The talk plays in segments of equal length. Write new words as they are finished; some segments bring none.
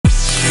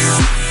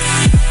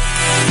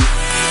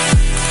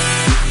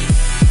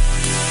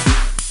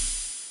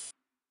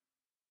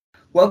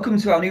Welcome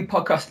to our new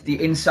podcast,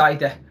 The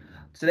Insider.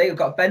 Today we've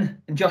got Ben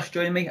and Josh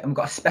joining me, and we've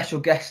got a special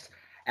guest,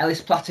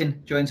 Ellis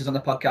Platten, joins us on the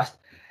podcast.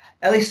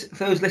 Ellis,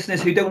 for those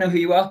listeners who don't know who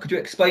you are, could you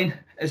explain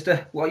as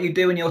to what you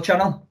do in your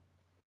channel?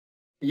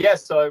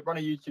 Yes, so I run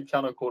a YouTube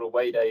channel called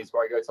AwayDays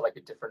where I go to like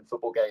a different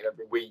football game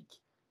every week.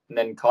 And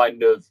then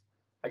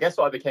I guess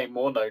what I became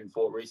more known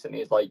for recently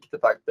is like the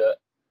fact that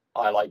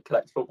I like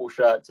collect football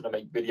shirts and I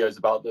make videos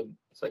about them.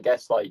 So I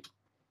guess like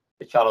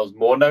the channel's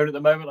more known at the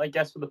moment, I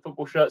guess, for the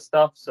football shirt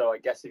stuff. So I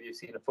guess if you've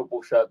seen a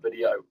football shirt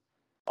video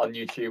on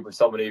YouTube with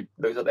someone who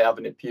looks like they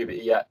haven't hit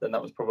puberty yet, then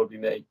that was probably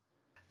me.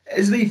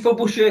 Has the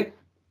football shirt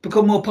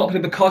become more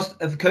popular because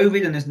of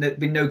COVID and there's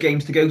been no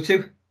games to go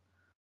to?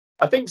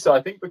 I think so.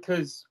 I think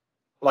because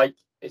like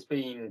it's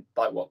been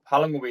like how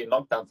long were we in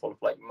lockdown for?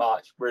 Like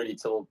March, really,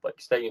 till like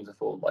stadiums are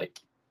full, like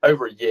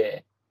over a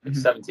year, like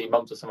 17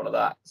 months or something like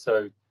that.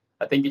 So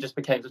I think it just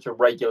became such a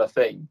regular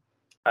thing.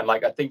 And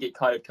like I think it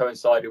kind of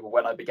coincided with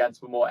when I began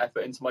to put more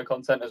effort into my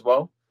content as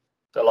well.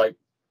 So like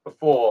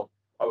before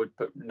I would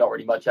put not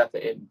really much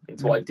effort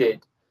into what I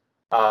did.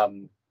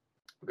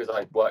 Because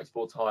I worked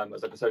full time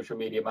as like a social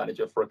media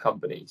manager for a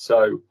company.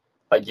 So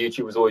like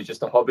YouTube was always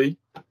just a hobby.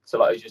 So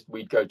like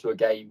we'd go to a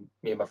game,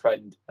 me and my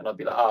friend, and I'd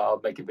be like,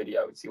 I'll make a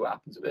video and see what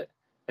happens with it.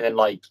 And then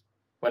like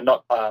when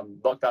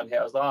lockdown hit,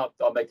 I was like,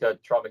 I'll make a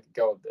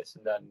go of this,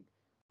 and then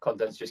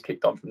content's just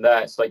kicked on from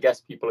there. So I guess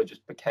people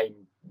just became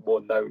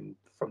more known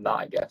from that,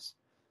 I guess.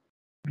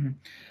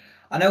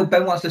 I know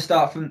Ben wants to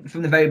start from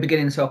the very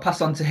beginning, so I'll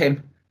pass on to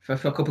him for a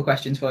couple of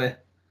questions for you.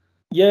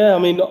 Yeah, I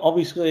mean,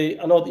 obviously,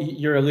 I know that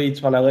you're a Leeds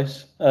fan,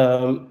 Ellis.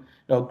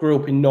 Grew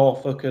up in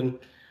Norfolk, and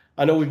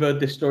I know we've heard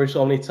this story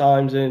so many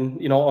times on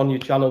your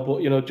channel,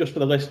 but, just for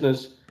the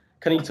listeners,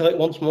 can you tell it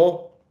once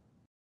more?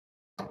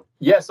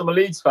 Yes, I'm a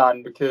Leeds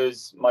fan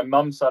because my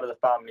mum's side of the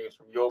family is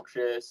from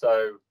Yorkshire.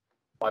 So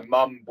my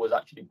mum was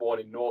actually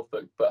born in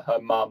Norfolk, but her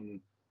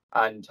mum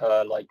and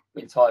her like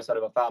entire side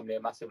of her family are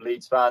massive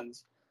Leeds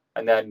fans.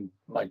 And then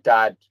my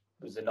dad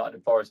was a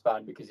Nottingham Forest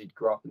fan because he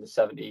grew up in the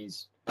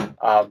 70s.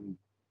 And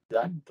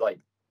like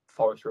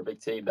Forest were a big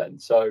team then.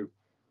 So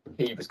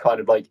he was kind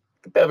of like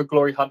a bit of a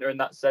glory hunter in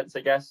that sense,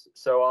 I guess.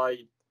 So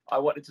I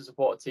wanted to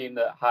support a team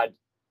that had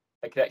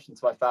a connection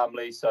to my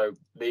family. So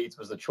Leeds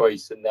was the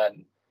choice. And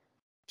then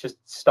just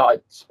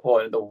started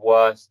supporting at the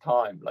worst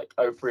time. Like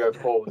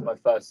 03-04 was my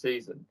first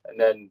season. And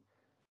then,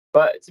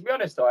 but to be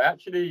honest though,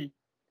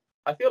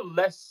 I feel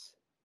less,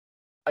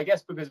 I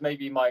guess because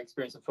maybe my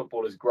experience of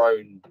football has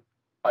grown,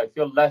 I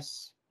feel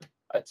less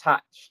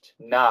attached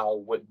now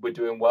when we're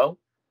doing well.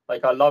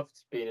 Like I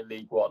loved being in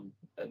League One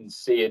and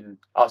seeing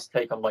us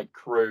take on like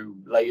Crewe,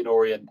 Leyton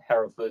Orient,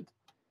 Hereford,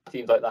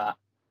 teams like that.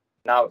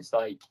 Now it's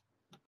like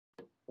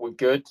we're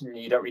good and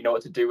you don't really know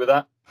what to do with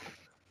that.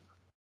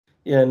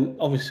 Yeah, and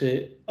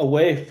obviously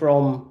away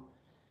from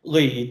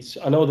Leeds,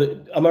 I know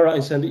that, am I right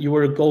in saying that you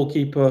were a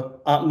goalkeeper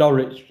at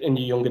Norwich in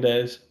your younger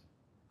days?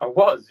 I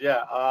was,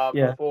 yeah.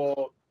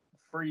 For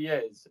 3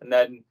 years. And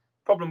then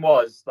problem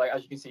was, like,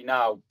 as you can see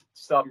now,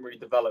 still haven't really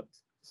developed.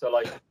 So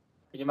like, can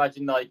you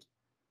imagine like,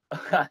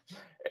 I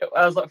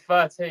was like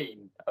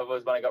 13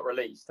 was when I got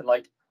released, and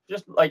like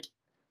just like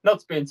not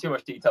to be in too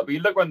much detail, but you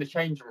look around the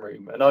changing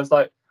room and I was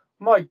like,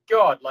 my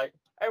God, like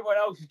everyone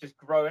else is just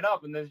growing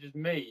up and there's just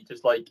me,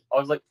 just like I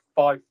was like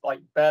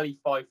barely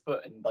 5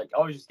 foot, and like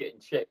I was just getting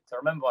chipped. I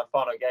remember my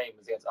final game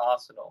was against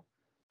Arsenal.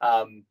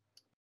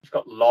 Just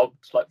got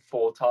lobbed like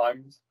 4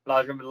 times. And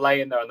I remember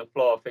laying there on the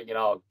floor thinking,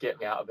 oh, get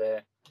me out of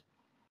here.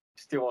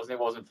 It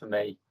wasn't for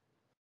me.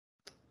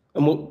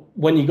 And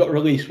when you got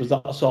released, was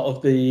that sort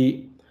of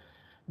the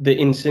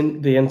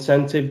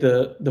incentive,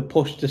 the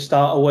push to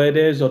start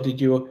AwayDays, or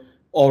did you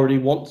already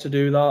want to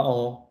do that?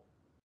 Or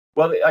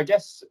well, I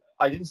guess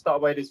I didn't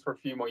start AwayDays for a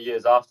few more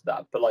years after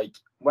that, but like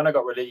when I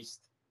got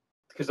released,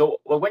 because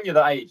when you're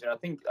that age, and I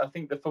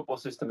think the football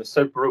system is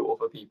so brutal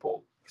for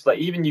people, because like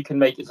even you can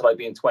make it to like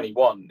being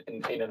 21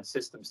 in a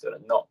system still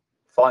and not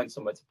find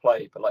somewhere to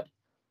play, but like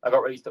I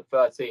got released at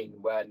 13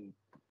 when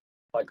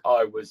like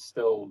I was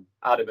still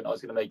adamant I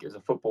was going to make it as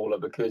a footballer,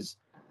 because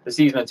the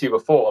season or two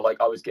before, like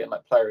I was getting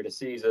like player of the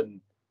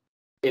season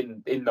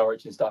in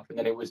Norwich and stuff, and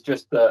then it was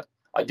just that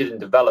I didn't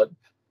develop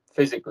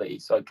physically,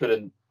 so I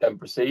couldn't then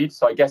proceed.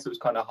 So I guess it was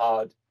kind of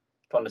hard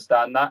to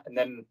understand that. And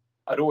then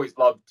I'd always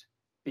loved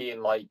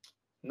being like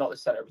not the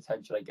center of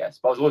attention, I guess,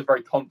 but I was always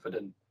very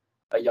confident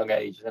at a young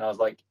age. And I was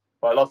like,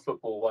 well, I love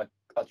football,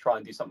 I'll try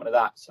and do something of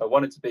that. So I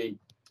wanted to be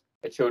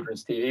a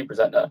children's TV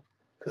presenter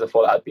because I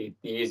thought that'd be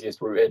the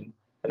easiest route in.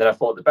 And then I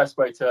thought the best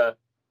way to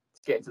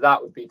get into that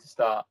would be to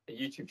start a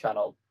YouTube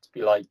channel, to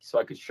be like, so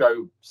I could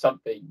show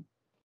something.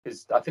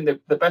 Because I think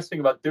the best thing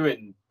about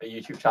doing a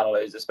YouTube channel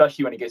is,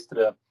 especially when it gets to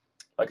the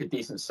like a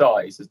decent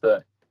size, is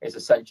that it's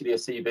essentially a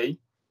CV.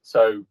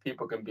 So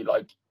people can be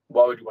like,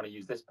 why would you want to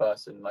use this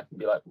person? And I can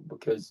be like,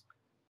 because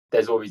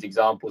there's always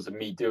examples of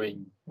me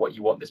doing what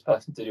you want this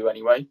person to do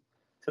anyway.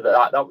 So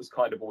that was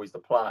kind of always the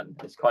plan.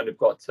 It's kind of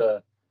got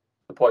to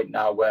the point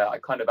now where I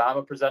kind of am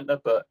a presenter,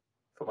 but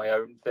for my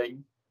own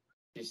thing.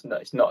 It's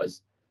not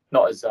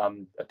as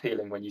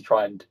appealing when you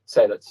try and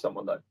say that to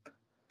someone though.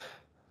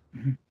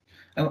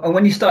 And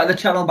when you started the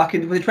channel back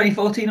in, was it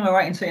 2014? Am I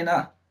right in saying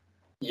that?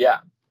 Yeah.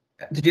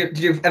 Did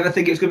you ever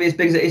think it was going to be as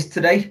big as it is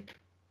today?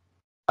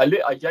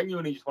 I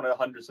genuinely just wanted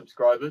 100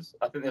 subscribers.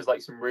 I think there's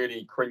like some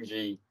really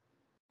cringy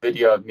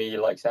video of me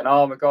like saying,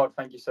 "Oh my god,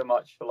 thank you so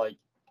much for like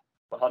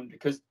 100."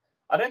 Because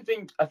I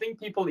think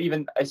people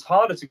even, it's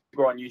harder to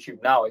grow on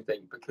YouTube now, I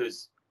think,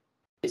 because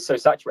it's so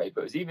saturated.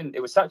 But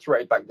it was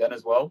saturated back then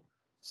as well.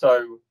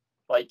 So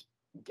like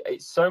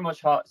it's so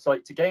much hard. So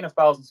like to gain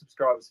 1,000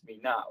 subscribers for me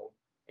now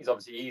is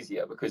obviously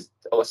easier because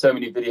there are so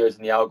many videos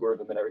in the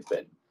algorithm and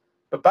everything.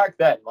 But back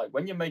then, like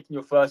when you're making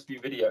your first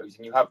few videos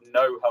and you have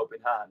no help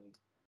in hand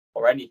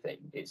or anything,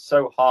 it's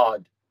so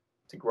hard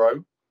to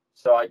grow.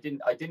 So I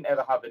didn't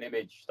ever have an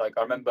image. Like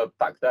I remember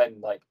back then,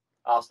 like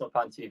Arsenal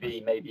Fan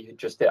TV maybe had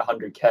just hit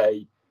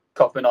 100k.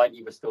 Copper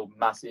 90 was still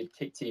massive.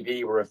 Kick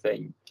TV were a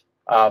thing.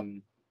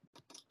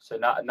 So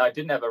now, and I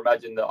didn't ever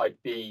imagine that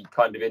I'd be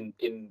kind of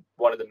in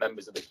one of the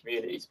members of the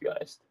community, to be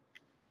honest.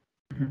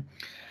 Mm-hmm.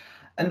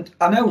 And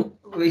I know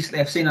recently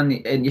I've seen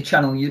in your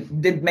channel you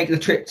did make the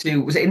trip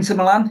to, was it Inter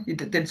Milan? You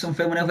did some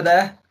filming over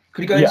there.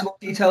 Could you go into more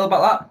detail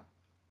about that?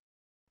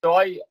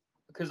 So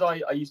because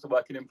I used to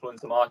work in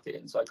influencer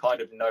marketing, so I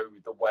kind of know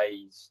the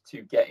ways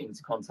to get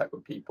into contact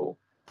with people.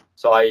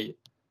 So I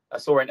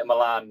saw Inter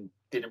Milan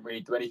didn't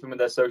really do anything with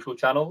their social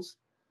channels.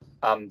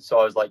 So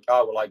I was like,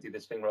 oh, well, I do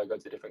this thing where I go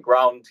to a different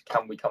ground.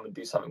 Can we come and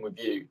do something with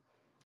you?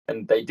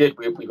 And they did.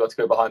 We got to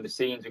go behind the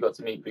scenes. We got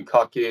to meet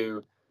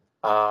Lukaku.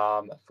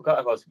 I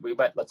forgot who else. We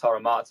met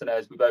Lautaro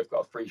Martinez. We both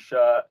got a free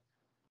shirt.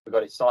 We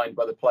got it signed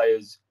by the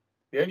players.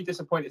 The only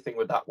disappointing thing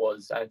with that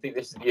was, and I think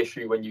this is the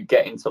issue when you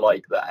get into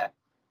like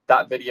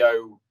that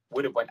video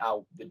would have went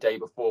out the day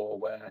before,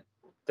 where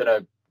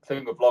the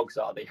thing with vlogs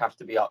are they have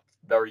to be up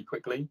very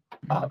quickly,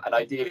 and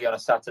ideally on a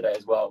Saturday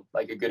as well.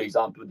 Like a good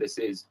example of this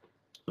is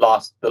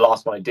the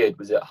last one I did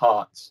was at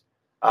Hearts,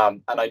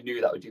 and I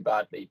knew that would do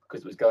badly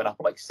because it was going up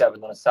at like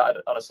 7 on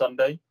a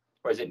Sunday,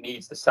 whereas it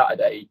needs the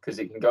Saturday because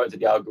it can go into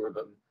the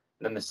algorithm,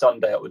 and then the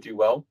Sunday it would do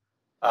well.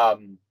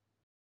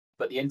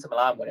 But the Inter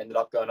Milan one ended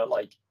up going at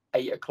like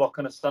 8 o'clock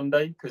on a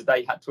Sunday because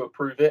they had to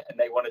approve it and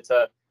they wanted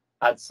to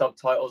add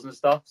subtitles and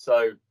stuff.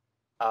 So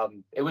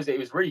it was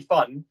really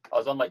fun. I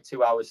was on like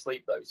 2 hours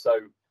sleep though,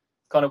 so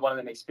kind of one of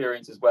them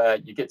experiences where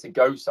you get to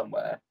go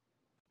somewhere,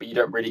 but you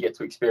don't really get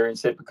to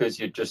experience it because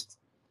you're just,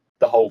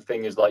 the whole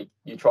thing is like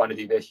you're trying to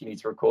do this, you need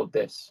to record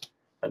this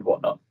and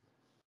whatnot.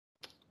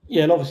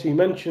 Yeah, and obviously you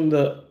mentioned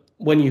that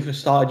when you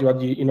first started, you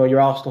had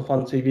your Arsenal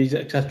fan TVs,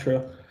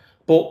 etc.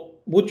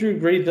 But would you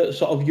agree that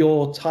sort of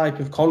your type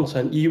of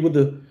content, you were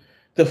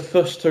the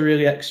first to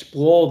really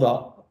explore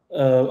that,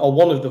 or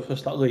one of the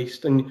first at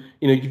least, and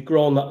you've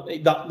grown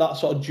that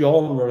sort of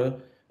genre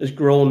has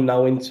grown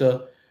now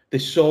into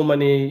there's so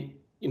many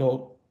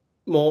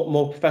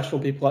more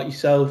professional people like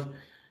yourself,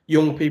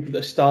 young people that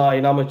are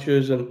starting,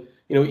 amateurs, and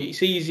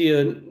it's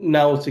easier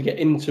now to get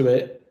into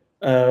it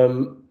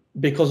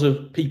because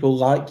of people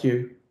like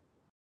you.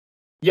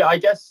 Yeah, I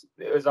guess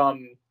it was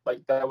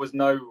like there was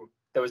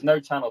no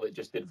channel that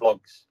just did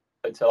vlogs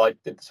until I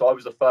did. So I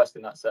was the first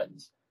in that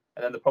sense.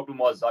 And then the problem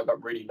was I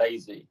got really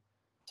lazy.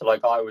 So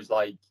like I was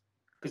like,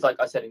 because like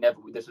I said,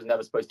 this was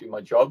never supposed to be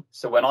my job.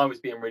 So when I was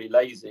being really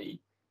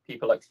lazy,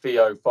 people like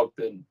Theo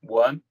Fogden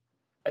weren't.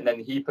 And then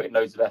he put in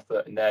loads of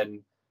effort. And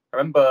then I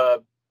remember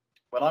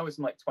when I was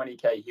in like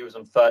 20k, he was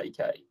on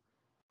 30k.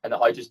 And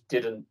I just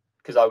didn't,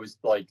 because I was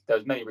like, there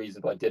was many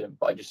reasons why I didn't,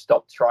 but I just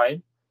stopped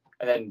trying.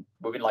 And then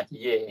within like a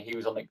year, he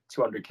was on like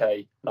 200k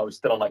and I was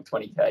still on like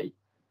 20k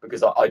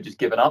because I just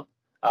given up.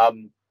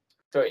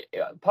 So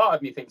part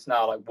of me thinks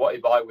now, like, what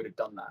if I would have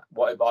done that?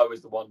 What if I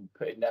was the one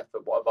putting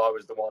effort? What if I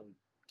was the one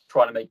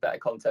trying to make better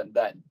content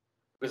then?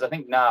 Because I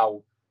think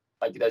now,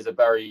 like, there's a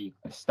very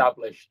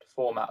established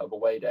format of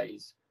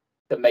AwayDays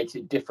that makes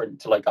it different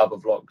to like other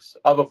vlogs.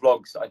 Other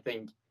vlogs, I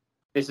think,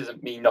 this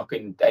isn't me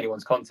knocking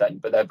anyone's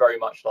content, but they're very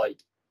much like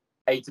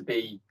A to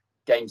B,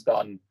 games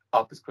done,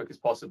 up as quick as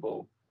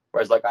possible.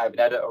 Whereas like I have an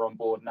editor on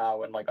board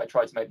now, and like I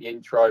try to make the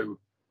intro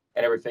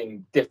and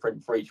everything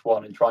different for each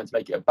one, and trying to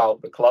make it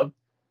about the club.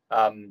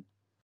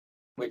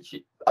 Which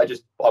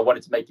I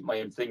wanted to make it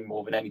my own thing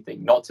more than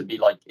anything, not to be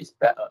like it's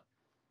better,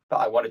 but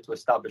I wanted to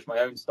establish my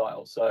own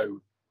style.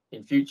 So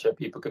in future,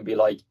 people can be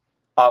like,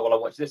 oh, well, I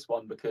watched this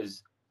one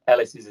because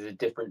Ellis's is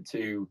different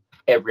to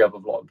every other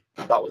vlog.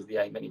 That was the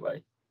aim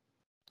anyway.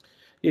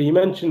 Yeah, you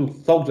mentioned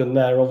Thogden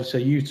there.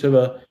 Obviously, you two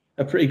are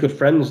pretty good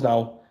friends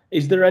now.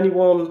 Is there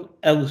anyone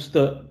else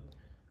that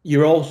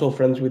you're also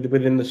friends with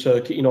within the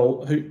circuit?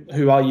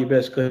 Who are you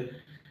basically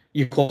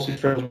your closest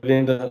friends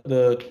within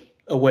the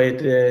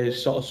AwayDays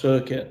sort of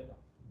circuit?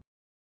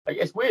 Like,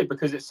 it's weird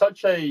because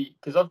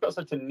because I've got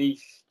such a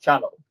niche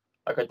channel.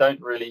 Like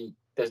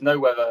there's no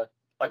whether,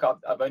 like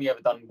I've only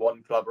ever done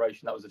one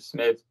collaboration, that was with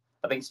Smith.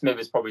 I think Smith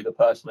is probably the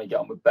person I get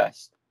on with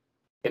best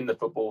in the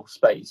football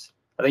space.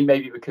 I think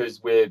maybe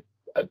because we've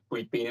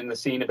been in the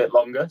scene a bit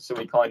longer, so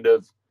we kind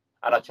of,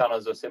 and our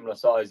channels are similar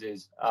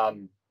sizes.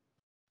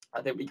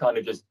 I think we kind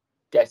of just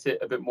get it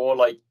a bit more,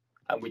 like,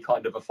 and we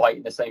kind of are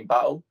fighting the same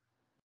battle.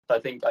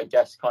 So I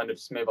guess kind of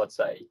Smith, I'd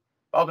say.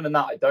 other than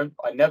that,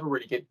 I never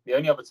really get. The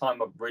only other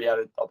time I've really had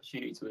an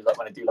opportunity to is like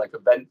when I do like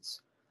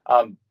events.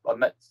 I've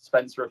met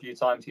Spencer a few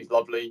times. He's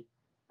lovely.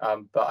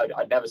 But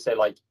I'd never say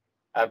like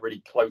I have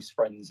really close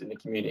friends in the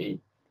community.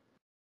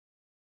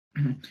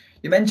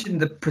 You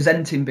mentioned the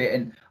presenting bit,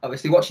 and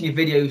obviously watching your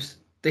videos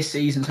this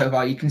season so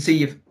far, you can see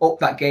you've upped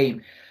that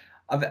game.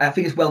 I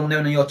think it's well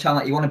known on your channel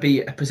that you want to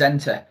be a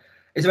presenter.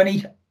 Is there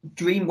any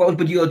dream? What would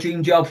be your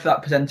dream job for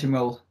that presenting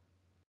role?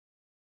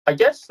 I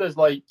guess there's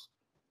like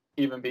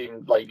even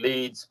being like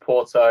Leeds,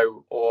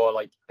 Porto, or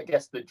like I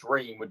guess the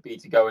dream would be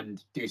to go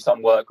and do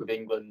some work with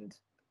England,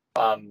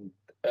 at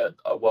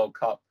a World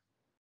Cup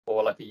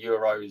or like a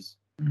Euros,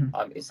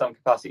 in some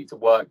capacity to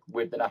work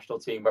with the national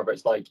team. Whether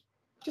it's like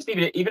just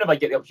even if I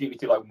get the opportunity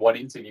to do like one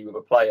interview with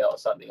a player or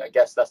something, I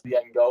guess that's the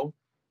end goal.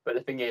 But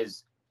the thing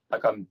is,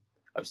 like I'm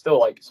still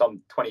like, so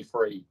I'm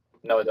 23.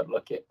 No, I don't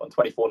look it. I'm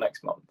 24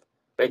 next month.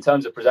 But in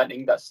terms of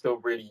presenting, that's still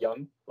really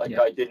young. Like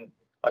I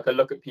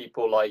look at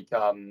people like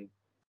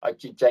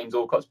James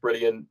Alcott's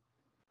brilliant.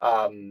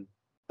 Mine's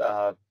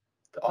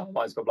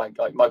got blank.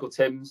 Like Michael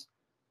Timms.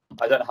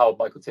 I don't know how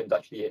Michael Timms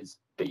actually is,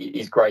 but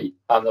he's great.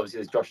 Obviously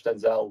there's Josh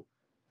Denzel,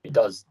 who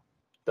does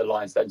the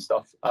Lions Den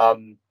stuff.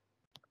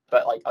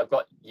 But like I've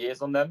got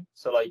years on them,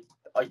 so like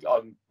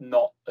I'm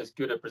not as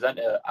good a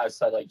presenter as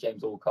say like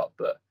James Alcott,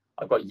 but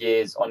I've got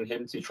years on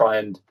him to try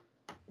and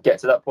get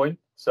to that point.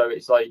 So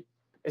it's like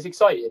it's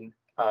exciting.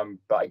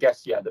 But I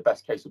guess the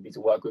best case would be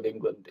to work with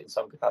England in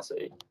some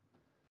capacity.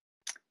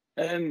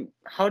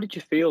 How did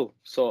you feel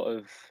sort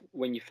of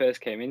when you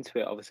first came into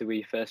it? Obviously, with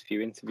your first few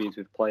interviews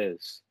with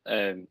players,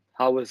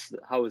 how was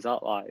that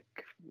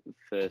like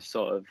for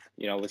sort of,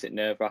 was it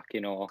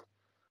nerve-wracking or?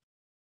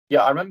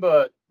 Yeah, I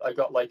remember I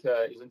got like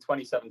it was in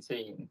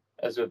 2017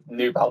 as with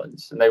New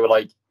Balance, and they were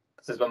like,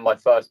 this is when my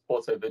first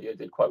Porto video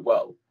did quite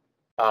well,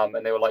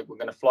 and they were like, we're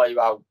going to fly you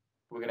out,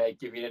 we're going to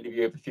give you an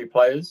interview with a few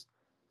players.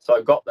 So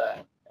I got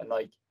there, and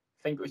like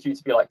I think it was due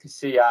to be like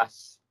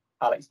Casillas,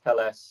 Alex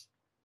Telles,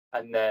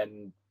 and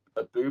then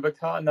a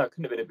Boubacar. No, it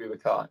couldn't have been a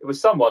Boubacar. It was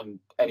someone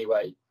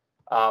anyway.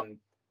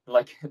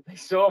 Like they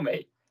saw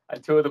me,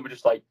 and two of them were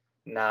just like,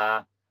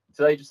 nah.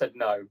 So they just said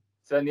no.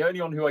 So then the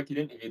only one who I could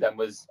interview then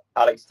was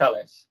Alex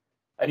Telles,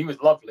 and he was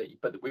lovely,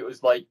 but it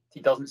was like he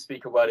doesn't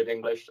speak a word of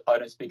English. I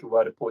don't speak a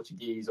word of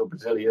Portuguese or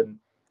Brazilian.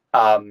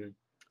 So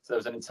there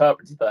was an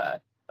interpreter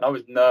there, and I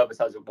was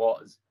nervous as it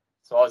was.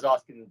 So I was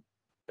asking.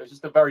 It was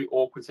just a very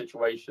awkward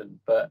situation,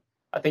 but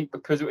I think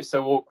because it was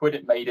so awkward,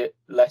 it made it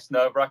less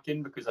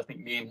nerve-wracking because I think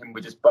me and him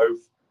were just both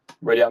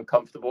really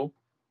uncomfortable.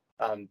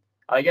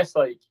 I guess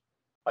like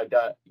I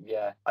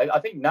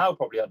think now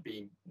probably I'd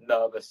be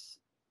nervous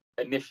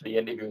initially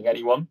interviewing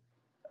anyone,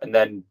 and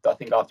then I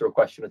think after a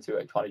question or two,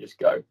 I'd kind of just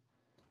go.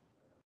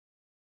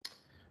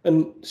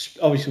 And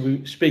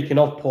obviously, speaking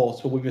of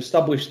Porto, we've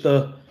established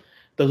the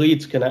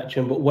Leeds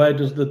connection, but where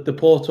does the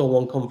Porto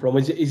one come from?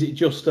 Is it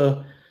just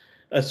a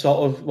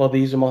sort of, well,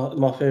 these are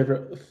my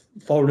favourite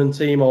foreign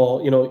team, or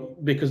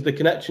because the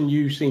connection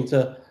you seem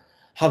to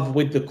have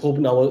with the club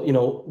now,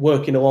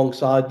 working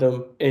alongside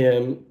them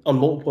on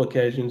multiple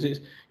occasions,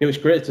 it's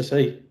great to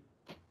see.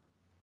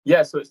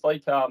 Yeah, so it's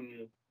like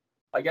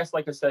I guess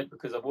like I said,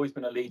 because I've always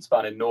been a Leeds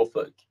fan in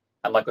Norfolk,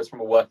 and like I was from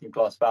a working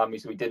class family,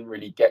 so we didn't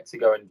really get to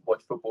go and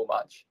watch football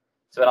much.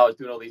 So then I was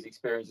doing all these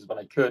experiences when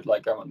I could,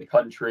 like going out in the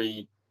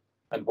country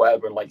and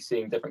whatever, and like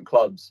seeing different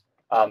clubs.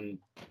 And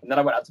then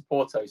I went out to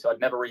Porto, so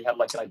I'd never really had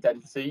like an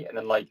identity. And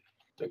then like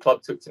the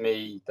club took to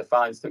me, the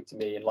fans took to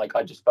me, and like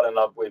I just fell in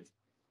love with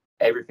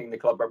everything the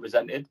club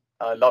represented.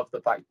 And I love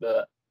the fact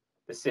that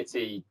the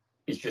city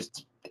is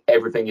just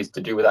everything is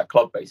to do with that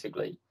club,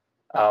 basically.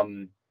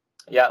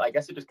 I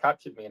guess it just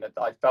captured me, and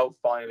I felt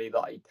finally that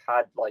I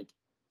had like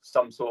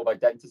some sort of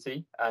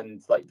identity,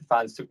 and like the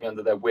fans took me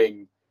under their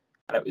wing,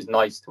 and it was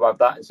nice to have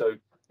that. And so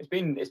it's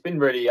been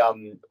really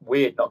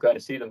weird not going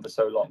to see them for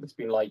so long. It's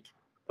been like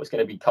it's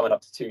going to be coming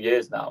up to 2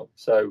 years now.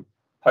 So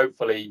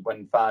hopefully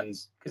when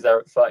fans, because they're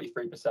at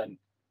 33%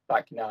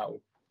 back now,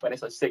 when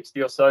it's like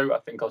 60 or so, I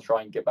think I'll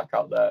try and get back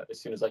out there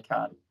as soon as I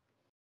can.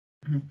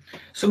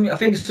 I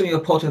think some of your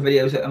Porto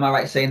videos, am I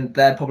right saying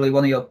they're probably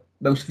one of your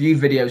most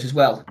viewed videos as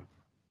well?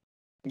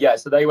 Yeah,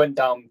 so they went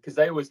down because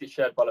they always get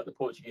shared by like the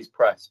Portuguese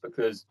press,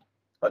 because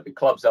like the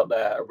clubs out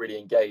there are really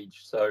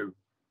engaged. So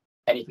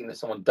anything that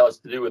someone does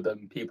to do with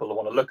them, people will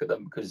want to look at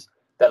them because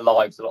their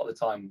lives a lot of the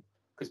time,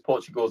 because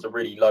Portugal's a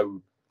really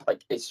low,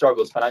 like it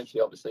struggles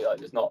financially, obviously. Like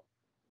there's not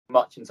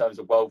much in terms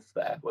of wealth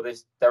there. Well,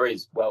 there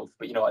is wealth,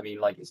 but you know what I mean?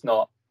 Like it's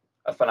not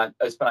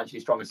as financially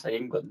strong as say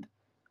England.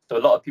 So a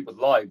lot of people's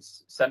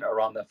lives center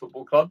around their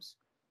football clubs.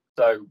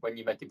 So when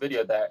you make a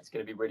video there, it's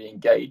going to be really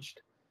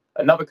engaged.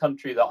 Another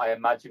country that I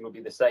imagine will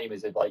be the same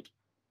is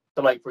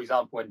for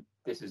example, when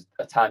this is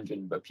a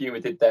tangent, but Puma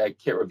did their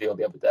kit reveal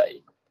the other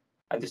day,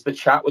 and just the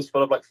chat was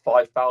full of like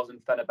 5,000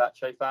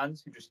 Fenerbahce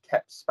fans who just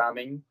kept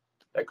spamming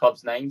their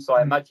club's name. So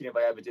I imagine if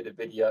I ever did a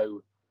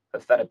video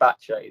of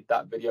Fenerbahce,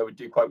 that video would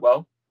do quite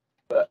well.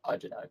 But I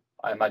don't know.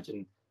 I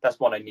imagine that's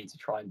one I need to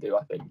try and do,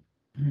 I think.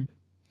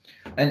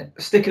 And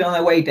sticking on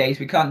AwayDays,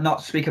 we can't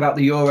not speak about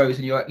the Euros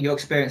and your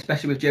experience,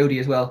 especially with Jody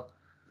as well.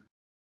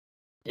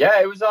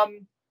 Yeah, it was.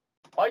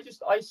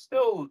 I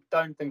still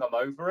don't think I'm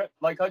over it.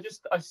 Like, I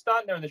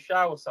stand there in the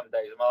shower some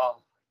days. I'm like,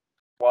 oh,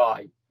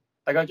 why?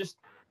 Like, I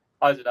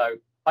don't know.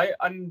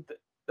 And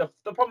the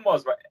problem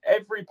was, right,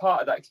 every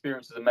part of that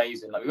experience was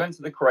amazing. Like, we went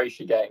to the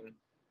Croatia game,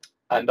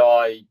 and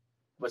I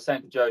was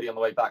saying to Jodie on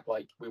the way back,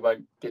 like, we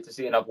won't get to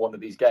see another one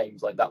of these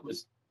games. Like, that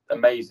was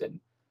amazing.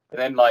 And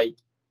then, like,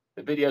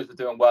 the videos were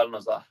doing well, and I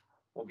was like,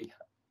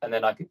 and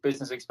then I could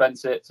business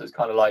expense it. So it's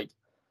kind of like,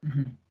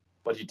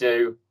 what do you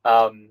do?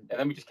 And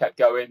then we just kept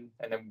going,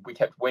 and then we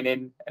kept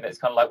winning. And it's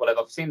kind of like, well, if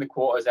I've seen the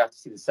quarters, I have to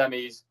see the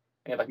semis.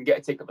 And if I can get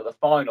a ticket for the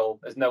final,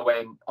 there's no way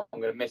I'm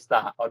going to miss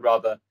that. I'd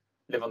rather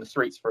live on the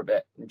streets for a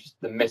bit and just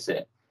miss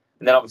it.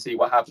 And then obviously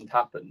what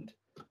happened.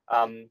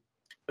 But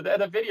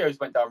the videos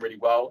went down really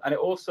well. And it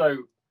also,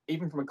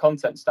 even from a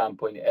content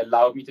standpoint, it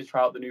allowed me to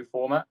try out the new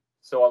format.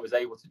 So I was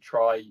able to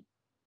try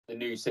the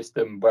new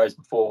system, whereas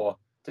before,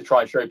 to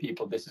try and show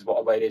people this is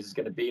what AwayDays is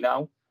going to be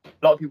now. A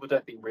lot of people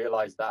don't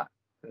realize that.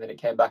 And then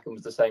it came back and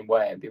was the same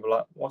way. And people were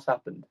like, what's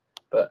happened?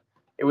 But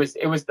it was.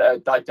 I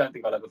don't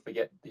think I'll ever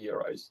forget the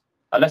Euros.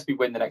 Unless we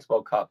win the next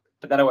World Cup.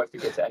 But then I won't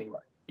forget it anyway.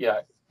 You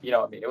know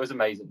what I mean? It was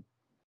amazing.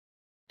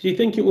 Do you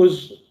think it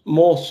was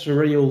more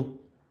surreal,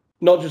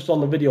 not just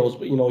on the videos,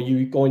 but,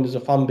 you going as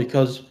a fan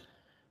because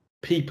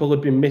people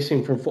had been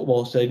missing from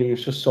football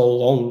stadiums for so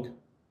long?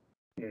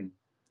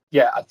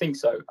 Yeah, I think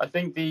so. I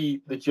think the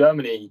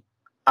Germany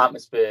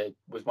atmosphere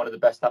was one of the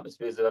best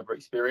atmospheres I've ever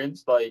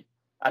experienced.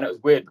 And it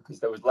was weird because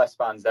there was less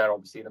fans there,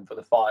 obviously, than for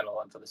the final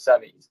and for the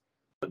semis.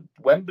 But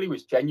Wembley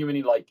was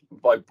genuinely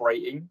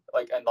vibrating,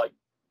 and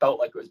felt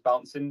like it was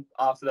bouncing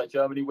after that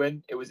Germany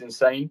win. It was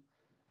insane.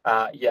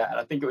 And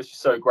I think it was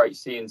just so great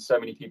seeing so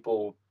many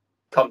people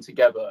come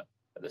together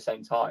at the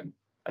same time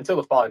until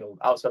the final.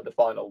 Outside the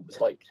final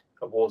was like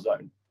a war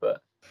zone.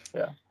 But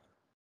yeah.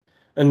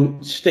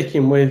 And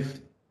sticking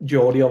with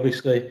Jodie,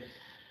 obviously,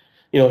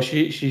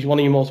 she's one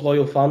of your most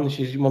loyal fans.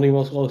 She's one of your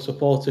most loyal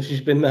supporters.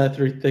 She's been there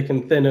through thick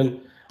and thin.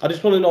 And I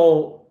just want to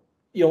know,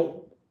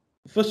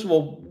 first of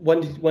all,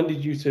 when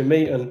did you two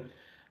meet? And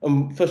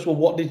first of all,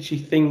 what did she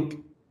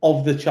think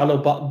of the channel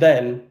back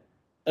then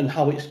and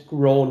how it's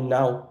grown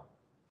now?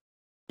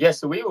 Yeah,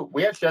 so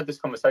we actually had this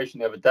conversation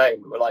the other day.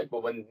 We were like,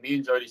 well, when me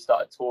and Jodie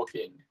started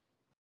talking,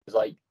 it was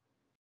like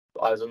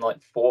I was on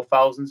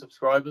 4,000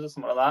 subscribers or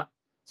something like that.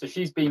 So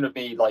she's been with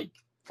me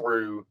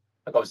through,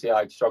 obviously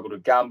I struggled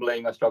with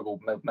gambling, I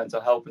struggled with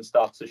mental health and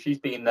stuff. So she's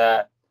been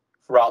there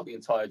throughout the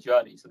entire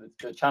journey. So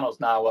the channel's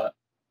now at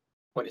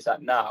what it's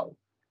at now.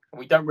 And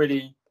we don't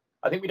really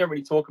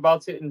talk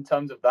about it in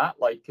terms of that,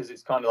 because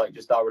it's kind of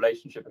just our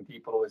relationship, and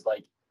people always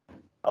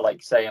are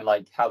saying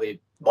how they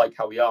like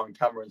how we are on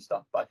camera and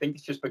stuff. But I think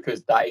it's just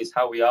because that is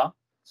how we are.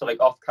 So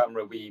off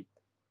camera, we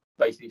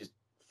basically just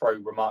throw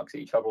remarks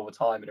at each other all the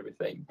time and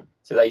everything.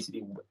 So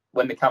basically,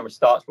 when the camera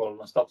starts rolling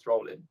or stops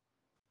rolling,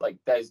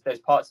 there's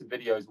parts of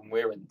videos when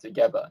we're in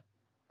together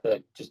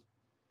that just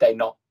they're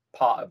not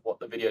part of what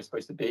the video is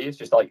supposed to be. It's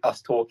just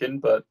us talking,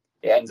 but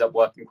it ends up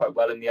working quite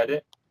well in the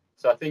edit.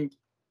 So I think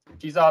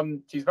she's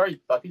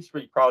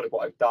really proud of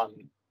what I've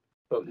done,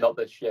 but not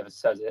that she ever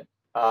says it.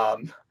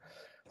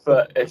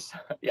 But it's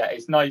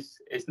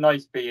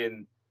nice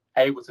being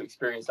able to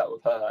experience that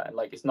with her, and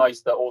it's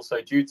nice that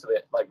also due to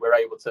it, we're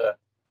able to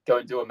go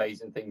and do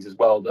amazing things as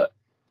well that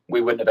we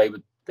wouldn't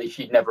have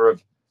she'd never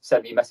have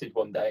sent me a message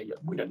one day.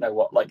 We don't know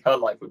what her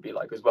life would be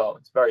like as well.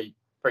 It's very,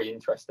 very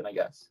interesting, I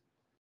guess.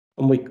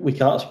 And we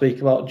can't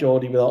speak about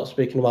Jodie without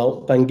speaking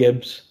about Ben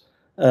Gibbs.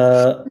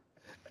 How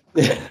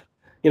did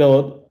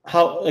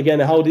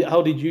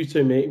you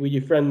two meet? Were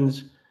you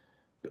friends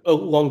a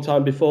long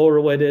time before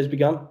AwayDays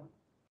began?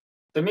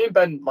 So me and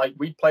Ben,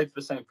 we played for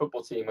the same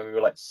football team when we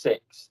were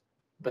 6,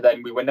 but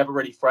then we were never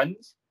really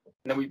friends.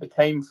 And then we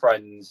became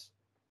friends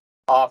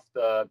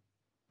after,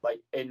 we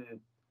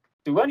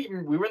were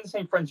in the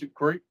same friendship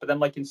group, but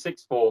then in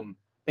sixth form,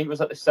 I think it was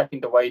the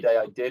second away day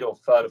I did, or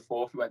third or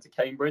fourth, we went to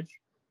Cambridge,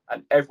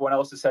 and everyone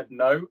else had said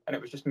no, and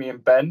it was just me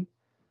and Ben.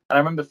 And I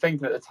remember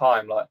thinking at the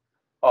time,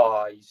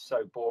 oh, he's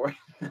so boring.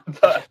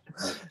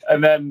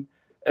 and then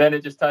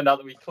it just turned out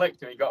that we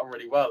clicked and we got on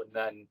really well. And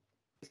then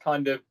it's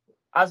kind of,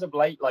 as of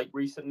late,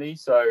 recently,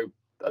 so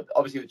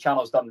obviously the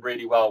channel's done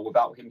really well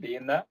without him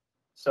being there.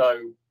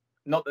 So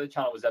not that the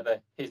channel was ever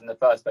his in the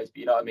first place, but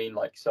you know what I mean?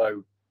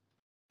 So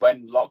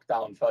when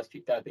lockdown first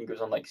kicked in, I think it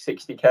was on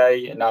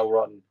 60K, and now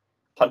we're on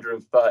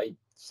 130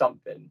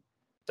 something.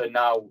 So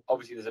now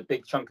obviously there's a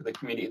big chunk of the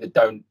community that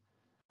don't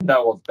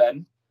know of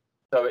Ben.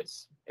 So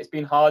it's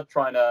been hard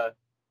trying to,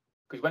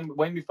 because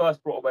when we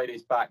first brought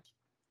AwayDays back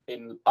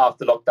in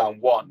after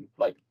lockdown 1,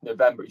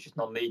 November, it's just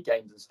non-league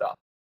games and stuff.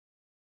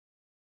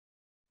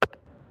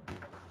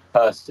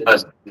 Person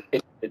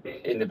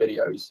in the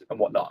videos and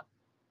whatnot,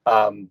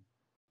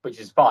 which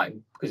is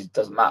fine because it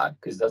doesn't matter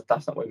because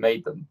that's not what we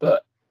made them.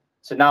 But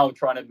so now I'm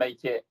trying to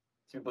make it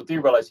so people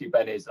do realize who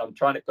Ben is, and I'm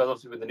trying to, because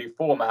obviously with the new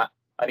format,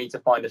 I need to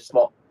find a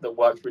slot that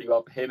works really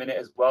well for him in it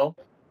as well.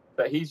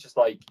 But he's just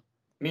me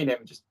and him,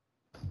 just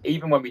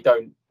even when we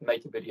don't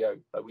make a video,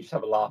 we just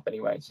have a laugh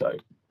anyway. So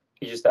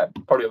he's just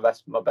probably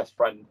my best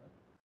friend.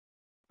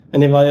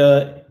 And if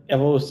I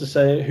was to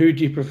say, who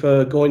do you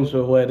prefer going to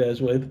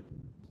AwayDays with?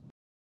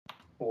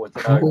 Oh, I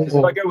don't know. Because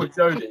if I go with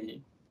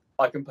Jodie,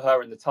 I can put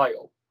her in the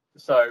title.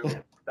 So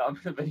I'm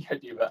going to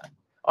do that.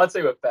 I'd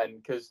say with Ben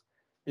because,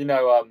 you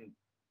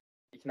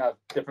can have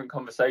different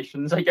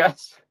conversations, I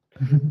guess.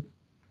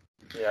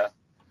 Yeah.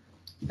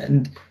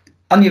 And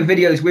on your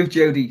videos with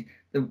Jodie,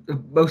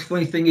 the most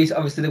funny thing is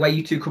obviously the way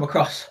you two come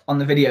across on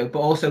the video, but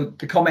also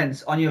the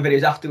comments on your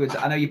videos afterwards.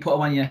 I know you put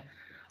them on your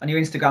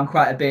Instagram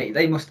quite a bit.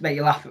 They must make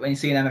you laugh when you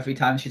see them every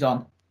time she's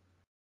on.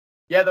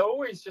 Yeah, they're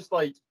always just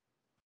like,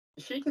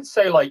 she could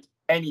say like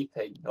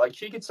anything. Like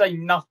she could say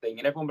nothing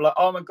and everyone would be like,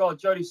 oh my God,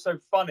 Jodie's so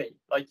funny.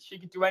 Like she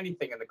could do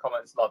anything and the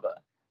comments love her.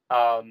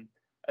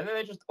 And then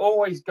they just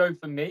always go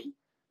for me.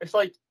 It's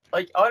like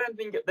I don't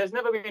think there's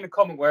never been a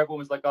comment where everyone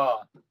was like,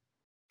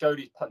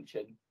 Jodie's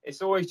punching.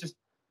 It's always just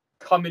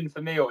coming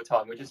for me all the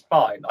time, which is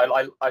fine.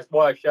 That's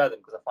why I share them,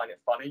 because I find it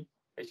funny.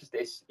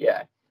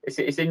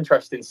 It's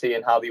interesting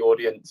seeing how the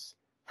audience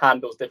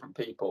handles different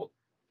people.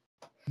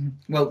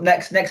 Well,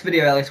 next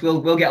video, Ellis,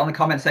 we'll get on the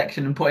comment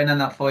section and put in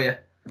that for you.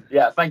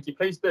 Yeah, thank you.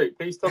 Please do.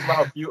 Please talk about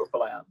how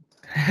beautiful I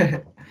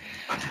am.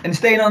 And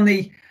staying on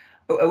the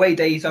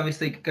AwayDays,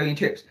 obviously going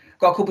trips.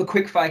 Got a couple of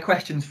quick fire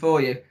questions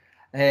for you.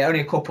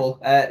 Only a couple.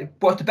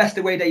 What's the best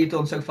away day you've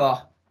done so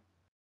far?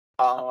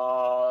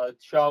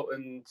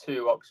 Charlton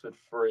 2, Oxford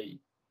 3,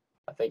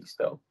 I think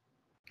still.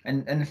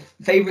 And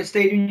favourite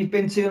stadium you've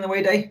been to on the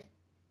away day?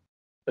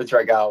 The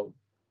Tregout.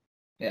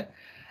 Yeah.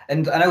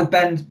 And I know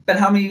Ben,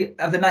 how many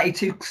of the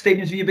 92 stadiums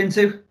have you been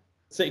to?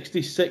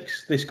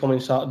 66 this coming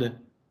Saturday.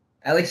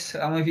 Ellis,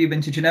 how many have you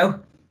been to? Do you know?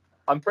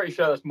 I'm pretty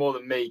sure that's more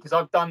than me, because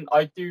I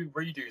do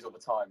redos all the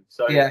time.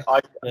 So yeah.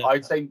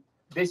 I'd say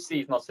this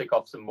season I'll tick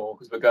off some more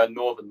because we're going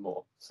northern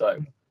more. So,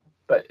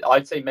 but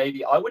I'd say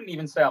maybe I wouldn't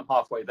even say I'm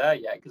halfway there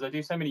yet, because I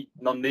do so many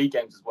non-league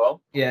games as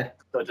well. Yeah.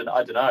 So I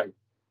don't know.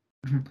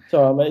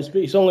 Sorry, mate.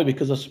 It's only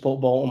because I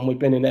support Bolton. We've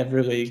been in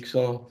every league,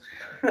 so.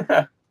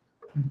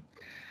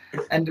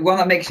 And one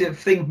that makes you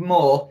think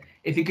more,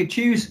 if you could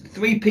choose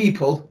 3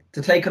 people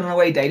to take on an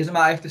away day, doesn't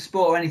matter if the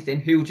sport or anything,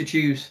 who would you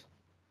choose?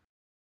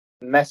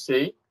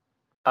 Messi,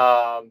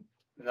 and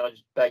then I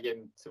just beg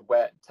him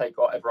to take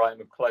whatever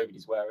item of clothing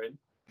he's wearing.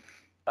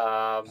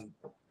 I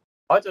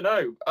don't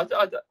know.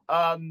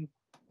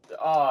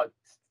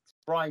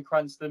 Bryan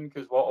Cranston,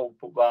 because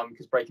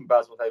Breaking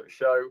Bad's my favourite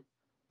show.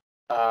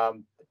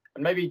 And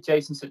maybe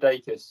Jason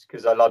Sudeikis,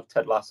 because I love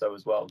Ted Lasso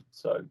as well.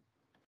 So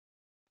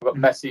we've got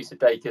Messi,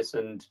 Sudeikis,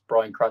 and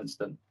Bryan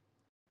Cranston.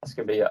 That's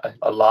going to be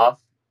a laugh.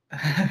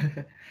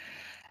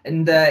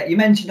 And you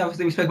mentioned,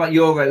 obviously, we spoke about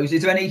Euros.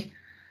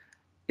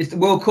 Is the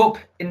World Cup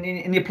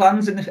in your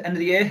plans in the end of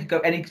the year?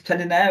 Got any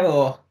contending there,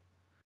 or?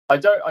 I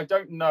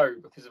don't know,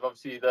 because of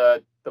obviously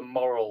the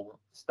moral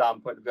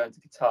standpoint of going to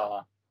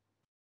Qatar.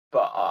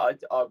 But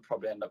I'll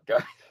probably end up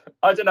going.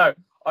 I don't know.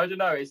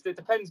 It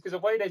depends, because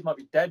AwayDays might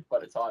be dead by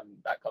the time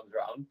that comes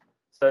around.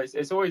 So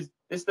it's always,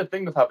 this is the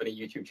thing with having a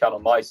YouTube channel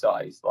my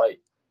size. Like,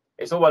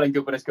 it's all well and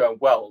good when it's going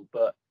well,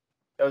 but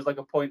there was like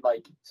a point,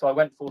 so I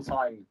went full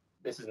time.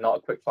 This is not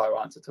a quick fire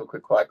answer to a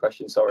quick fire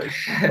question, sorry.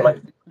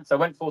 But so I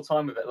went full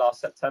time with it last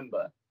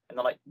September, and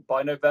then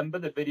by November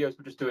the videos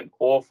were just doing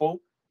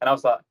awful, and I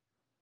was like,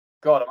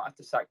 God, I might have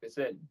to sack this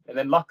in. And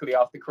then luckily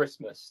after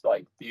Christmas,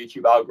 the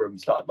YouTube algorithm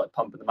started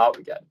pumping them out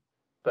again.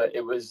 But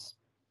it was,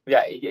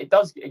 it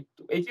does.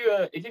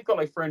 If you've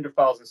got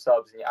 300,000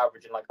 subs and you're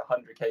averaging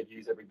 100k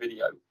views every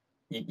video,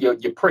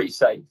 you're pretty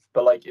safe.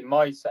 But in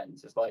my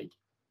sense, it's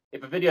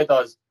if a video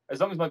does, as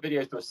long as my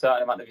videos do a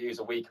certain amount of views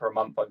a week or a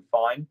month, I'm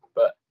fine.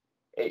 But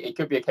it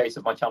could be a case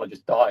of my channel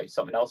just dies.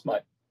 Something else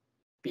might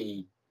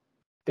be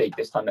big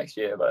this time next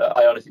year, but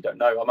I honestly don't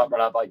know. I might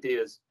run out of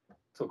ideas.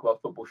 Talk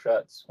about football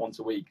shirts once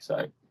a week,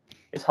 so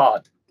it's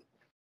hard.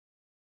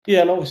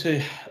 Yeah, and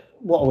obviously,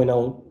 what are we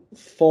now?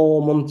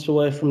 4 months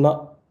away from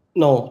that?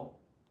 No,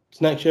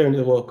 it's next year into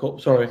the World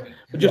Cup. Sorry,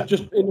 but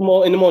just in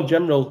a more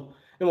general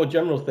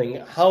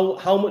thing,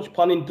 how much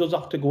planning does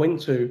have to go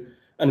into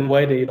and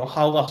where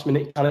how last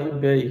minute can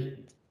it be?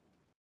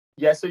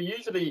 Yeah, so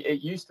usually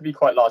it used to be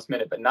quite last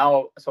minute, but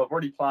now, so I've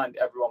already planned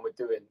everyone we're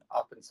doing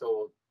up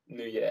until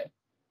New Year,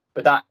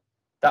 but that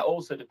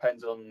also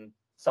depends on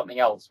something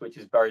else, which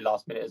is very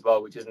last minute as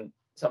well, which isn't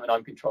something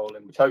I'm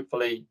controlling, which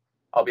hopefully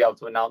I'll be able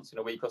to announce in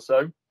a week or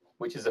so,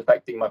 which is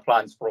affecting my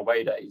plans for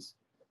AwayDays.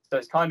 So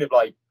it's kind of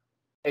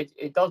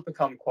it does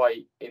become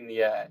quite in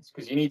the air,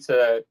 because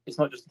it's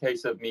not just a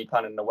case of me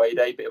planning an away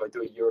day, but if I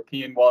do a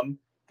European one,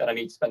 then I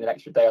need to spend an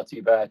extra day or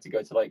two there to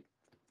go to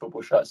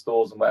football shirt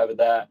stores and whatever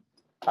there.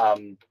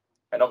 And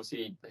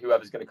obviously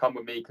whoever's going to come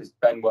with me, because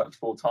Ben works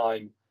full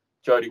time,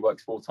 Jodie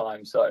works full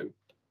time, so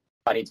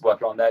I need to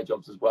work around their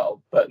jobs as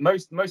well. But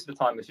most of the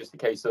time it's just a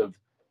case of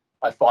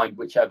I find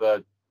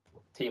whichever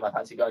team I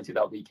fancy going to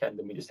that weekend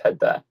and we just head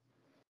there.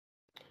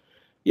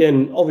 Yeah,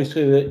 and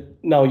obviously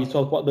now you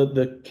talk about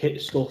the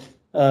kit stuff.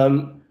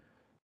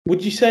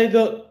 Would you say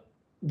that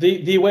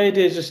the away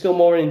days are still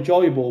more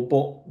enjoyable,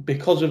 but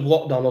because of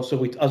lockdown,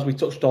 also as we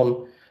touched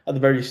on at the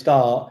very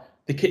start,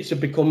 the kits have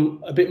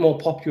become a bit more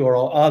popular,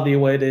 or are the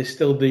away days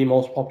still the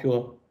most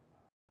popular?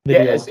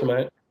 videos to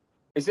make.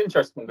 It's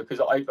interesting because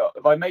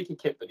if I make a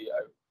kit video,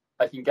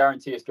 I can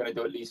guarantee it's going to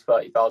do at least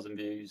 30,000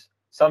 views,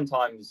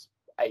 sometimes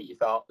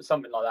 80,000,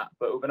 something like that.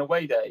 But with an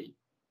away day,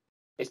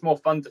 it's more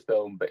fun to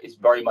film, but it's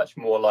very much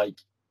more like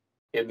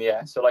in the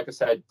air. So like I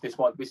said, this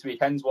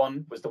weekend's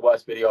one was the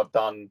worst video I've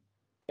done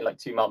in like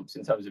 2 months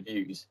in terms of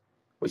views,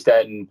 which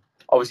then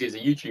obviously as a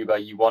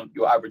YouTuber, you want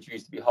your average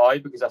views to be high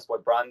because that's why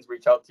brands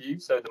reach out to you.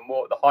 So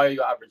the higher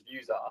your average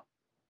views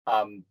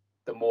are,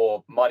 the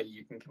more money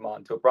you can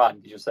command to a brand,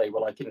 because you'll say,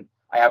 well,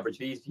 I average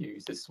these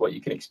views, this is what you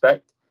can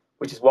expect,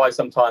 which is why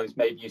sometimes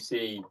maybe you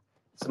see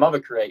some other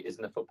creators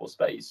in the football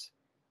space.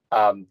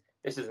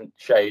 This isn't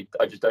shade,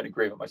 I just don't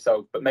agree with it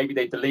myself, but maybe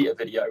they delete a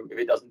video if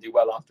it doesn't do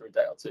well after a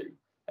day or two.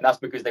 And that's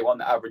because they want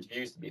the average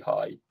views to be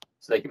high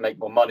so they can make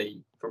more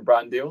money from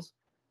brand deals.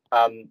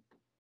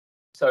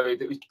 So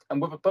if it was,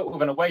 and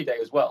with an away day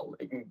as well,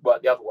 it can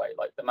work the other way.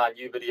 Like the Man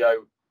U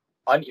video,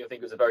 I didn't even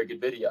think it was a very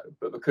good video,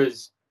 but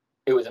because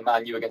it was a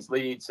Man U against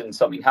Leeds and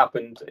something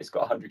happened, it's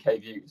got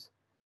 100k views.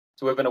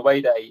 So with an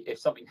away day, if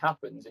something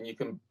happens and you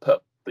can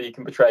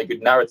portray a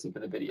good narrative for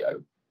the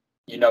video,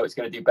 you know it's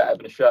going to do better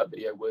than a shirt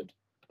video would.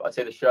 But I'd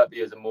say the shirt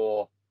videos are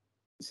more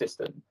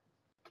consistent.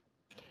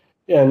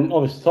 Yeah, and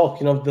obviously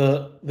talking of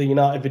the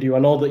United video, I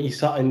know that you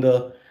sat in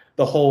the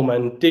home,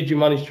 and did you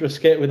manage to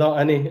escape without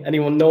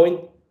anyone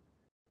knowing?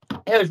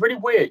 Yeah, it was really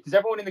weird because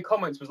everyone in the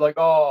comments was like,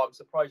 "Oh, I'm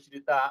surprised you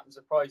did that. I'm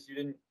surprised you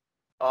didn't.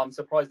 I'm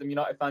surprised the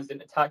United fans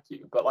didn't attack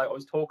you." But like, I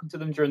was talking to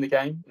them during the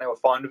game, and they were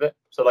fine with it.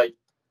 So like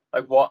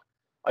what?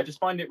 I just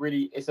find it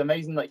really. It's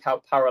amazing like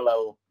how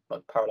how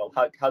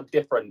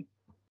different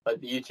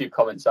like the YouTube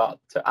comments are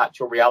to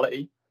actual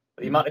reality.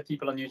 The amount of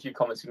people on YouTube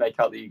comments who make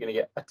out that you're going to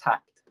get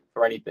attacked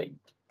for anything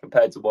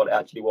compared to what it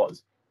actually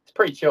was. It's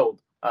pretty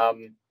chilled.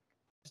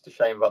 Just a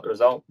shame about the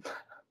result.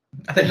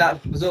 I think that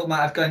result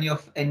might have gone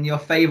in your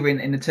favour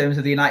in the terms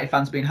of the United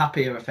fans being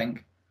happier, I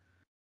think.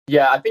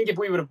 Yeah, I think if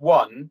we would have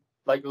won,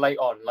 like late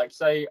on, like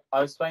say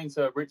I was saying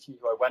to Richie,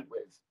 who I went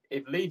with,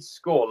 if Leeds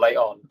score late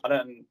on,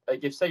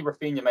 if say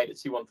Rafinha made it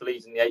 2-1 for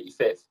Leeds in the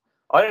 85th,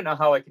 I don't know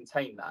how I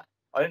contain that.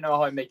 I don't know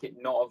how I make it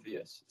not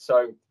obvious.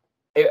 So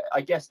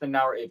I guess the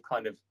narrative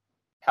kind of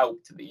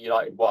helped that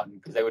United won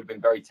because they would have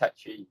been very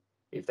touchy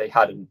if they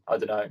hadn't. I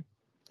don't know.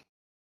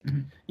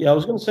 Yeah, I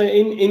was going to say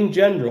in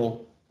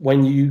general,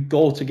 when you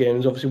go to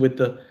games, obviously with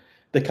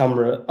the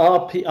camera,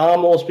 are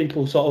most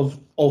people sort of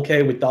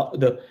okay with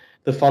that,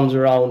 the fans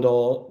around,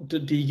 or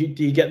do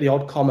you get the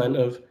odd comment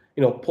of,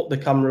 you know, put the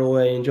camera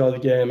away, enjoy the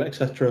game,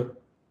 etc.?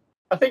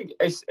 I think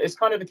it's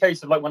kind of the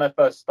case of like when I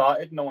first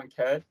started, no one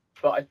cared.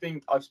 But I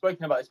think I've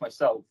spoken about this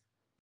myself.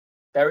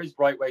 There is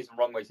right ways and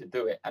wrong ways to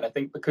do it. And I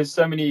think because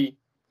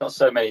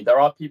there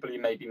are people who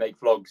maybe make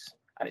vlogs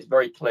and it's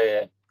very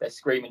clear they're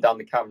screaming down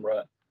the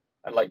camera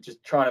and like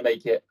just trying to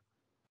make it.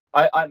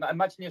 I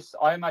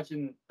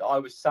imagine that I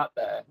was sat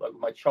there like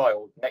with my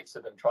child next to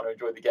them trying to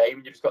enjoy the game,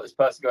 and you just got this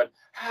person going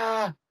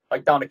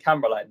like down a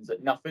camera lens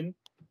at nothing.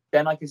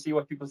 Then I can see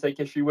why people take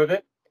issue with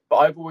it.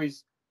 But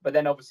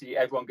then obviously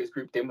everyone gets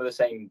grouped in with the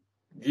same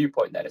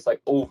viewpoint. Then it's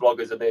like all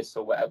vloggers are this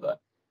or whatever,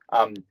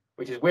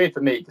 which is weird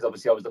for me because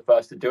obviously I was the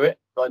first to do it.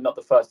 Like not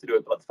the first to do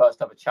it, but like the first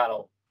to have a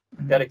channel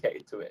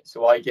dedicated to it.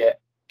 So I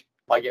get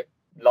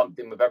lumped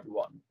in with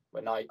everyone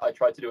when I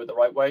try to do it the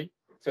right way.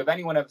 So if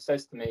anyone ever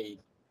says to me,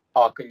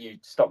 "Oh, can you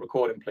stop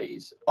recording,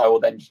 please?" I will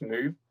then just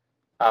move.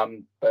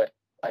 But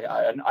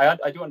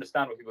I do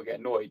understand when people get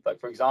annoyed. Like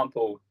for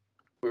example,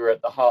 we were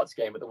at the Hearts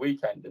game at the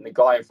weekend, and the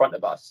guy in front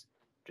of us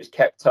just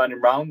kept turning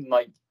around and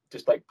like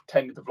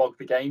pretending to vlog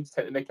the game to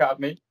take the mick out of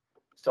me.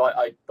 So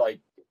I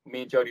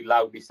me and Jody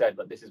loudly said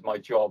like, "This is my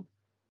job."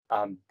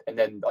 And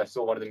then I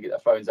saw one of them get their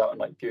phones out and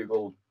like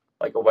Google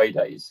like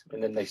AwayDays,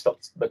 and then they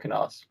stopped looking at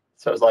us.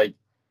 So it's like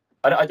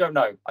I don't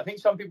know. I think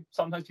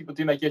sometimes people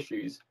do take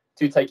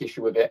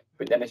issue with it,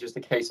 but then it's just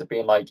a case of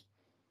being like,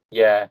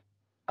 yeah,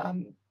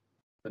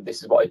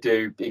 this is what I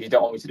do. If you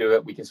don't want me to do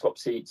it, we can swap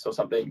seats or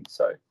something.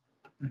 So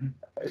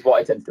it's what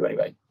I tend to do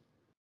anyway.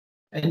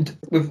 And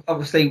we've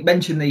obviously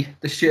mentioned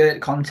the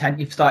shirt content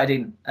you've started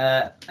in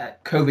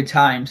COVID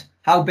times.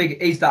 How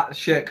big is that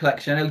shirt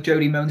collection? I know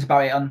Jody moans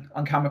about it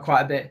on camera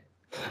quite a bit.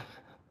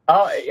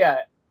 Oh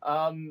yeah.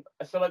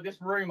 So like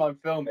this room I'm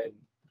filming,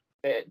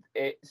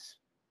 it's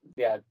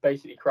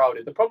basically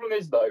crowded. The problem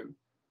is though,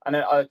 and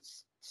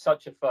it's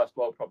such a first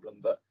world problem,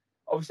 but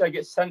obviously I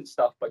get sent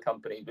stuff by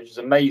companies, which is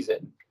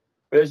amazing,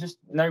 but there's just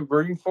no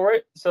room for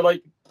it. So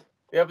like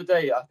the other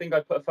day, I think I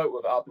put a photo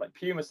of it up. Like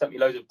Puma sent me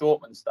loads of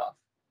Dortmund stuff.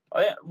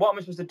 What am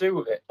I supposed to do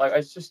with it? Like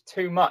it's just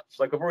too much.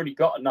 Like I've already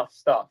got enough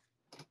stuff.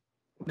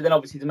 But then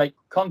obviously to make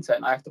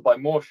content, I have to buy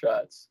more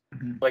shirts.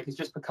 Like it's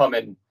just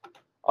becoming,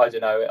 I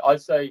don't know.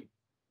 I'd say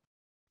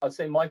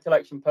my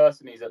collection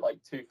personally is at like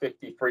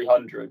 250,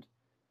 300.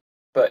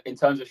 But in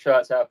terms of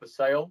shirts I have for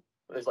sale,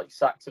 there's like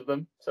sacks of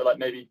them. So like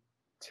maybe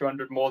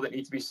 200 more that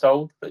need to be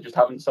sold that just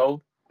haven't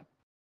sold.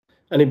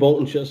 Any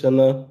Bolton shirts in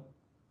there?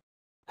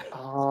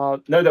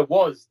 No, there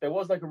was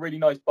like a really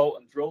nice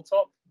Bolton drill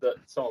top that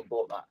someone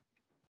bought that.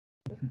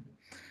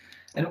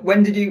 And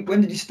when did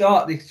you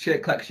start the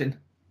shirt collection?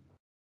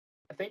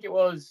 I think it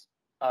was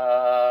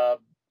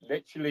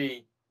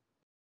Literally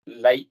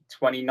late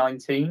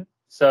 2019.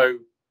 So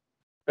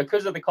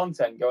because of the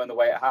content going the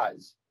way it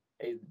has,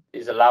 it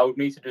has allowed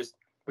me to just,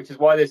 which is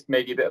why there's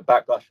maybe a bit of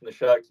backlash from the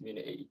shirt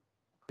community,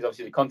 because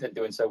obviously the content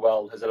doing so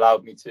well has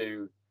allowed me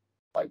to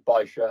like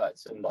buy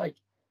shirts. And like,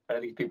 I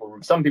don't think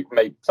some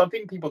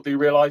people do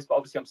realize, but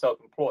obviously I'm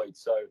self-employed,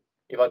 so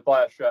if I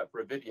buy a shirt for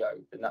a video,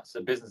 then that's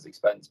a business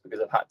expense because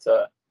I've had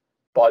to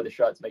buy the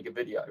shirt to make a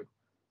video.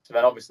 So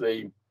then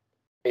obviously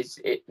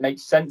it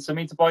makes sense for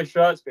me to buy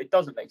shirts, but it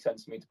doesn't make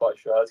sense for me to buy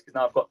shirts because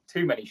now I've got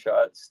too many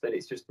shirts that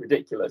it's just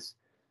ridiculous.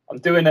 I'm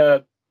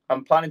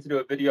planning to do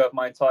a video of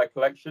my entire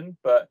collection,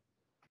 but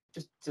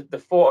just the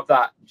thought of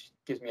that just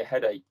gives me a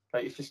headache.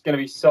 Like, it's just going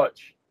to be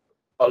such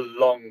a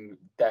long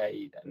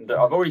day, and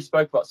I've already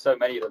spoke about so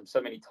many of them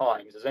so many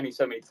times. There's only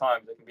so many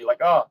times I can be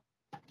like,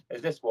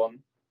 there's this one.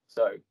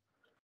 So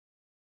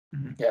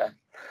yeah.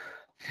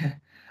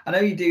 I know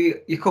you do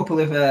your couple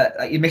of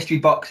like your mystery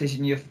boxes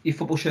and your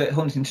football shirt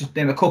hunting, just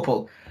name a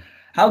couple.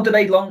 How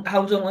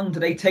long do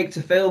they take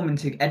to film and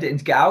to edit and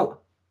to get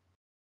out?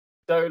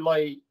 So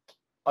like,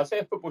 I'd say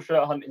a football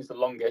shirt hunting is the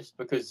longest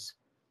because,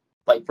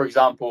 like, for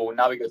example,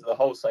 now we go to the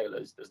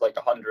wholesalers. There's like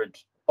 100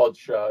 odd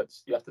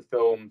shirts. You have to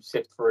film,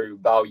 sift through,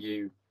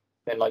 value,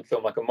 then like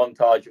film like a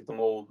montage of them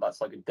all. That's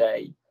like a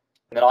day.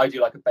 And then I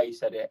do like a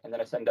base edit, and then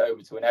I send it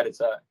over to an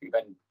editor who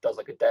then does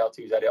like a day or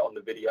two's edit on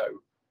the video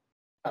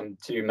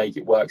to make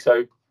it work.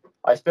 So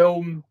I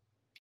film,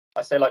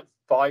 I say like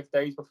 5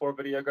 days before a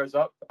video goes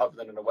up, other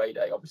than an away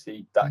day.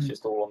 Obviously, that's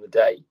just all on the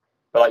day.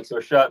 But like, so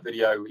a shirt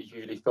video is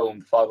usually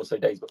filmed 5 or so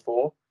days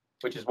before,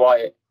 which is why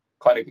it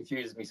kind of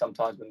confuses me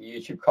sometimes when the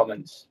YouTube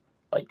comments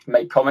like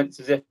make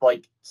comments as if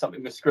like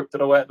something was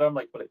scripted or whatever. I'm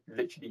like, well, it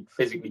literally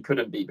physically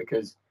couldn't be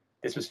because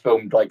this was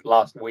filmed like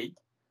last week.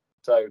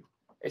 So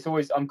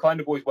I'm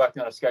kind of always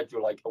working on a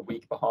schedule like a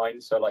week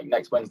behind. So like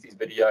next Wednesday's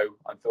video,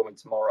 I'm filming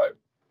tomorrow,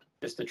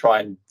 just to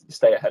try and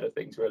stay ahead of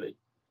things, really.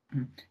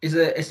 Is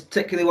there a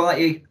particularly one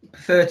that you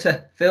prefer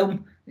to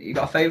film? You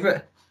got a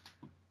favourite?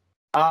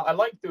 I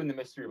like doing the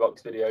mystery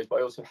box videos, but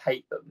I also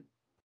hate them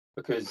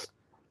because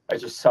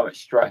there's just so much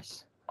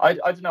stress. I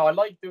don't know. I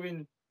like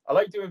doing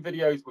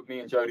videos with me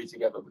and Jodie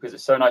together because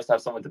it's so nice to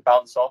have someone to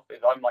bounce off.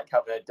 If I'm like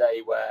having a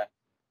day where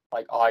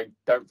like I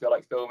don't feel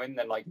like filming,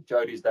 then like if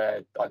Jodie's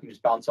there, I can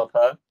just bounce off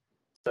her.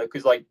 So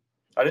because like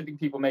I don't think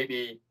people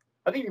maybe.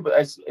 I think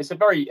it's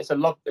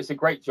a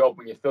great job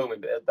when you're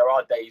filming, but there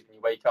are days when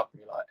you wake up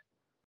and you're like,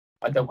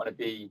 I don't want to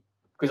be,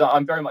 because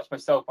I'm very much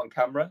myself on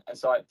camera, and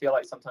so I feel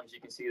like sometimes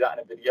you can see that in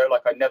a video.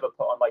 Like I never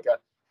put on like a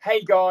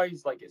hey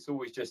guys, like it's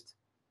always just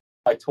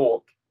I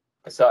talk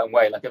a certain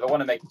way. Like if I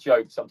want to make a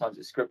joke, sometimes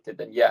it's scripted,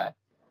 then yeah,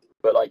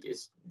 but like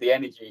it's the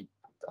energy.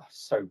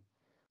 So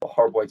a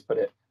horrible way to put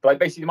it, but like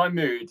basically my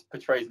mood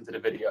portrays into the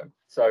video.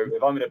 So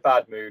if I'm in a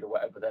bad mood or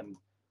whatever, then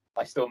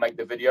I still make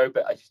the video,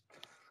 but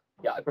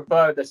I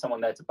prefer if there's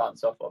someone there to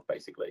bounce off of,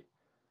 basically.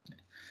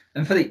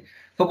 And for the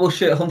football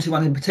shirt hunting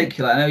one in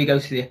particular, I know you go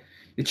to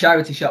the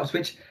charity shops,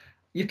 which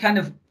you've kind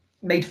of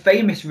made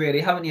famous, really,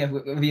 haven't you,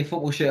 with your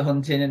football shirt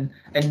hunting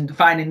and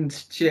finding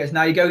shirts.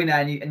 Now you're going there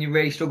and you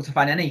really struggle to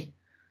find any.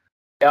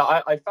 Yeah,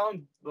 I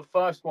found the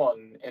first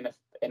one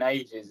in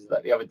ages,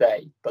 like the other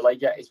day, but like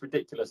yeah, it's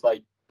ridiculous.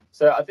 Like,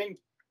 so I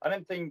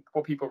don't think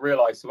what people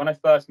realize. So when I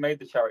first made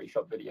the charity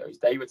shop videos,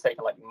 they were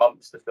taking like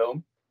months to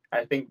film. And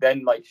I think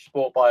then like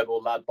Sport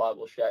Bible, Lad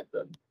Bible shared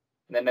them.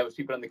 And then there was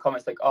people in the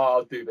comments like, oh,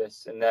 I'll do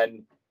this. And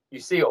then you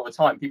see it all the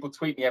time. People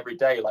tweet me every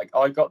day like,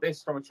 oh, I got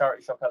this from a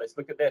charity shop, Ellis.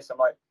 Look at this. I'm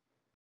like,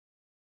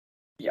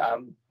 yeah,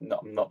 I'm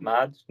not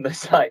mad.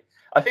 It's like,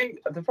 I think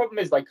the problem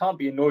is I can't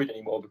be annoyed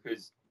anymore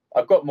because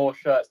I've got more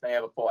shirts than I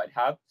ever thought I'd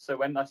have. So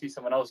when I see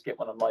someone else get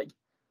one, I'm like,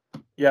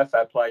 yeah,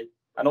 fair play.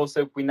 And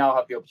also we now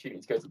have the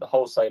opportunity to go to the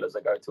wholesalers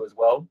I go to as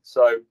well.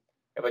 So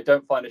if I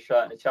don't find a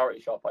shirt in a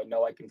charity shop, I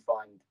know I can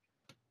find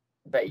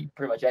pretty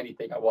much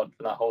anything I want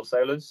from that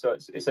wholesalers. So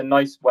it's a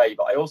nice way,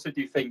 but I also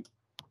do think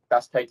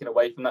that's taken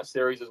away from that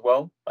series as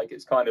well. Like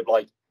it's kind of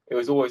like it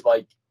was always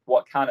like,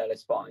 what can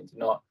Ellis find?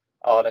 Not,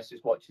 oh, let's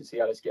just watch and see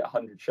Ellis get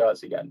 100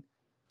 shirts again.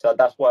 So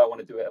that's why I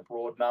want to do it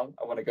abroad now.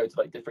 I want to go to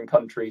like different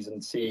countries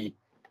and see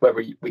whether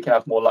we can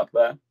have more luck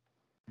there.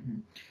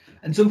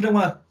 And something I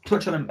want to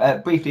touch on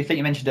briefly, I think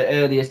you mentioned it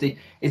earlier, is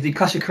the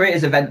Clash of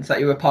Creators event that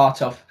you were a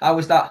part of. How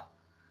was that?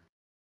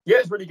 Yeah,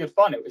 it was really good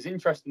fun. It was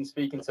interesting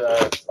speaking to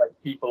like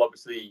people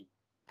obviously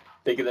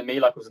bigger than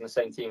me. Like I was in the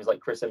same team as like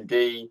Chris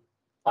MD,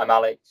 I'm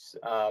Alex,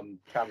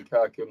 Cam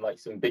Kirkham, like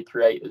some big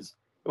creators.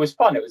 It was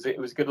fun. It was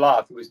a good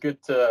laugh. It was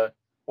good to.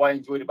 What I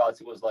enjoyed about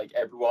it was like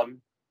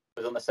everyone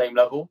was on the same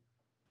level,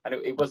 and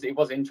it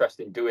was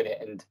interesting doing it.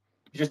 And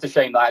it's just a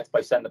shame that I had to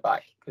play centre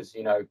back because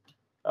I'm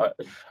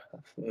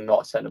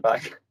not a centre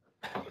back.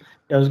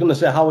 Yeah, I was going to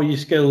say, how are your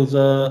skills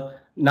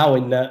now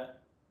in net?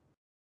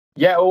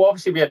 Yeah, well,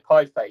 obviously we had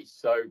Pie Face,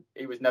 so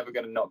he was never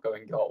going to not go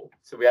in goal.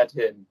 So we had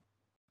him.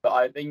 But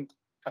I think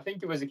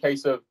it was a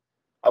case of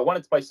I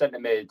wanted to play centre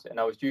mid, and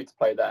I was due to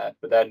play there.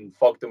 But then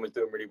Fogden was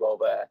doing really well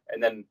there,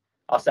 and then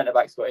our centre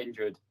backs got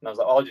injured, and I was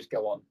like, I'll just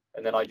go on,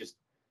 and then I just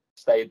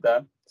stayed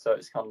there. So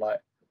it's kind of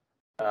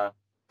like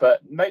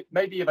But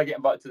maybe if I get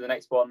invited to the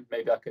next one,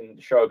 maybe I can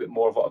show a bit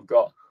more of what I've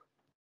got.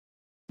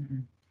 Mm-hmm.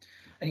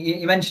 And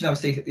you mentioned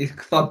obviously you're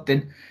clogged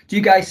in. Do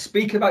you guys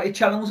speak about your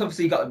channels?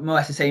 Obviously, you got more or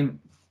less the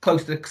same,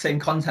 close to the same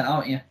content,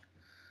 aren't you?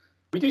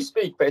 We do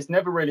speak, but it's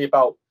never really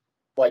about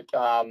like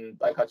our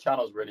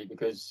channels really,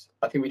 because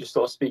I think we just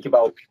sort of speak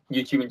about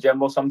YouTube in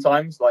general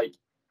sometimes. Like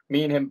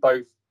me and him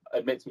both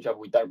admit to each other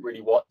we don't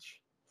really watch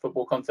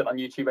football content on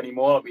YouTube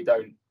anymore. Like, we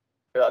don't.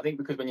 But I think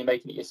because when you're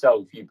making it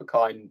yourself, you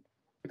become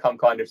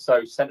kind of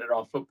so centered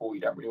around football,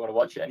 you don't really want to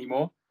watch it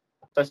anymore.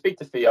 So I speak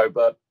to Theo,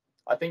 but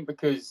I think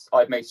because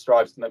I've made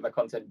strides to make my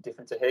content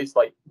different to his,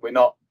 like we're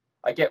not.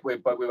 I get we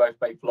both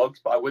make vlogs,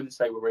 but I wouldn't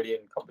say we're really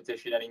in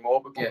competition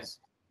anymore because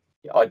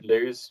I'd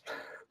lose.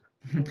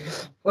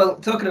 Well,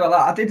 talking about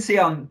that, I did see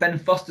on Ben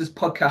Foster's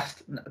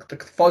podcast, the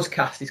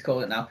Fozcast he's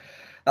called it now,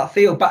 that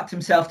Theo backed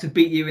himself to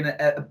beat you in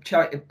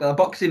a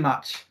boxing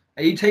match.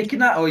 Are you taking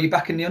that, or are you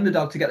backing the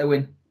underdog to get the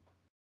win?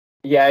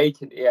 Yeah, he'd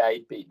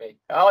beat me.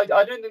 I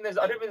don't think there's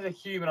a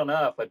human on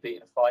earth I'd beat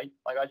in a fight.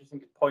 Like, I just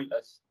think it's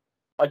pointless.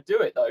 I'd do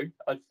it though.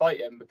 I'd fight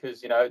him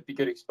because it'd be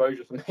good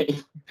exposure for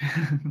me.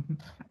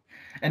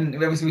 And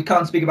obviously we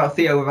can't speak about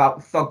Theo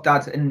without Thug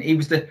Dad, and he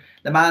was the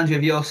manager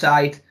of your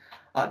side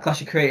at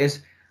Clash of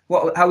Creators.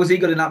 How was he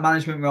good in that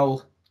management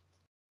role?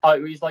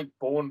 Oh, he's like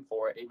born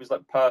for it. He was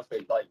like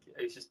perfect. Like,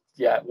 it's just,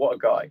 what a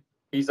guy.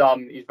 He's a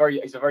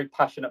very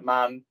passionate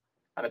man,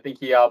 and I think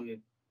he I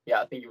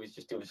think it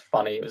was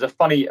funny. It was a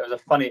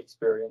funny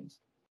experience.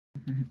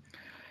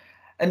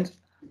 And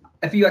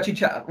if you actually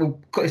chat,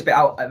 we'll cut this bit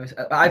out.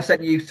 I've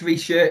sent you 3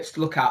 shirts to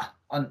look at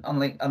on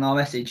our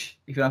message.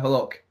 If you have a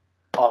look,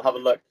 I'll have a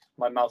look.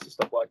 My mouse has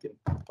stopped working.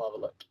 I'll have a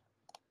look.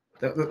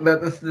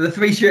 The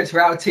 3 shirts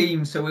for our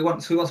team, so we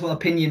want some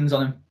opinions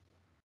on them.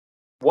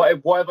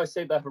 What have I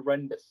said? They're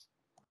horrendous.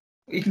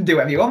 You can do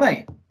whatever you want,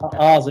 mate.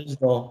 Ours is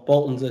though.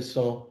 Bolton's is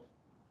so.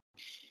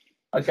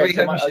 Okay,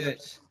 so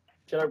shirts.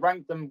 Should I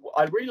rank them?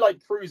 I really like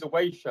Crew's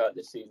away shirt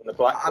this season, the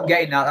black one. I'm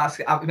getting that. That's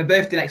my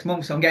birthday next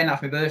month, so I'm getting that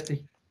for my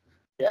birthday.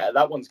 Yeah,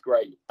 that one's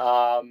great.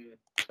 I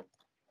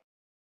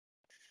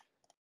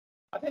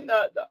think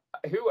that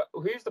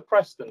who's the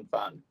Preston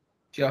fan?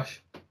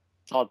 Josh.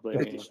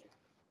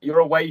 Your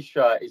away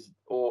shirt is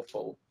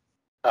awful.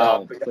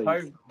 But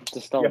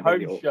your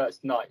home shirt's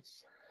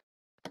nice.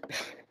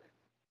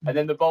 And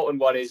then the Bolton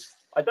one is,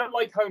 I don't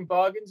like Home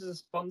Bargains as a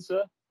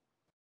sponsor,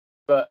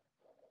 but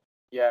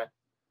yeah,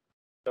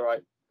 it's all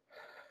right.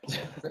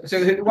 So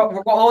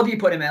what order do you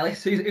put him,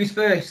 Ellis? Who's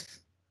first?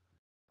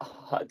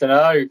 I don't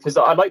know, because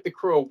I like the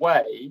Crew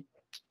away.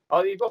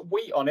 Oh, you've got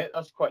wheat on it.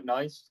 That's quite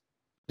nice.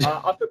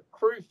 I put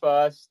Crew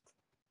first,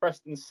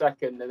 Preston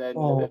second, and then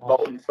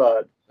Bolton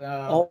third.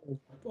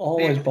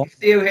 Always if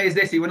Theo hears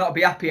this, he will not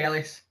be happy,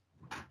 Ellis.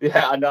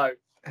 Yeah, I know.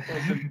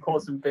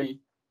 Cause some beef.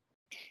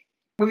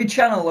 With your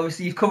channel,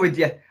 obviously you've covered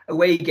your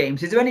away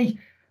games. Is there any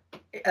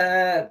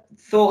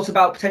thoughts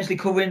about potentially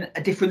covering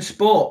a different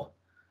sport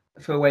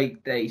for away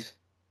days?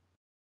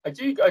 I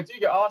do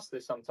get asked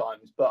this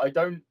sometimes, but I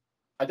don't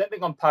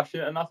think I'm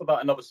passionate enough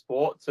about another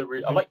sport to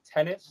really. I like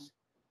tennis.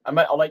 I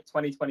like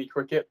 2020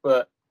 cricket,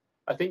 but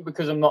I think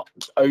because I'm not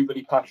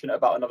overly passionate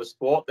about another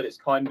sport, that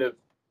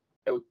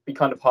it would be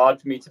kind of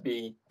hard for me to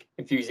be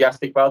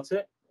enthusiastic about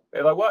it. But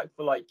if I worked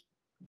for like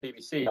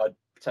BBC, I'd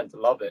pretend to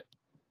love it.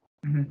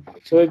 Mm-hmm.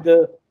 So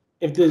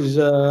if there's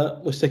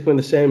we're sticking with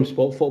the same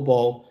sport,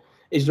 football,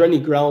 is there any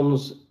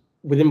grounds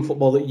within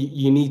football that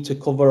you need to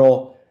cover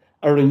or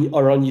are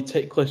on your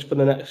tick list for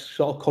the next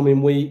sort of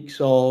coming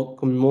weeks or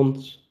coming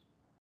months?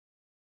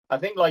 I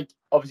think, like,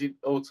 obviously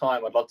all the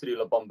time I'd love to do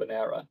La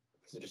Bombonera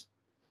because just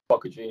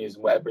Boca Juniors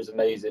and whatever is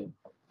amazing.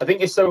 I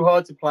think it's so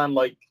hard to plan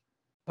like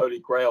Holy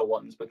Grail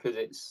ones because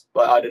it's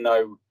like, I don't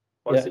know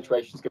what the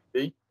situation's going to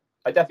be.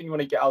 I definitely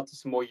want to get out to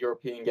some more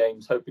European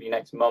games, hopefully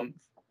next month.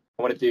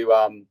 I want to do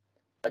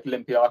like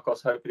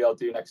Olympiacos, hopefully I'll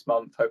do next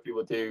month. Hopefully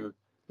we'll do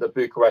the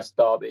Bucharest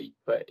derby.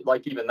 But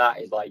like even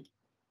that is like,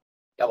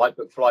 I might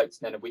book flights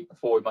and then a week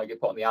before we might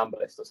get put on the amber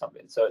list or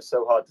something. So it's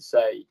so hard to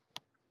say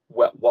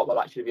what we'll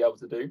actually be able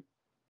to do.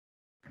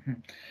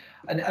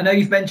 And I know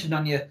you've mentioned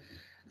on your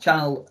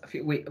channel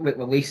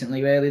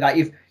recently, really, that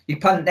your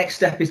plan next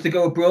step is to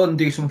go abroad and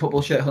do some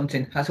football shirt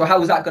hunting. So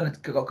how is that going to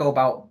go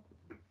about?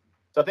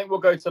 So I think we'll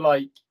go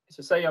to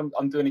say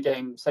I'm doing a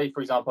game. Say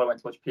for example, I went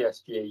to watch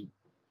PSG.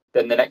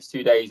 Then the next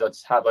 2 days I'd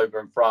just have over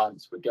in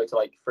France. We'd go to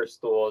like thrift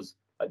stores,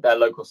 like their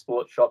local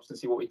sports shops, and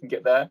see what we can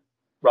get there,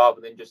 rather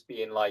than just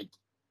being like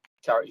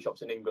charity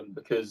shops in England.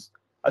 Because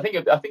I think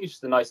it's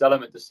just a nice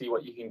element to see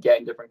what you can get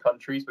in different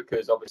countries.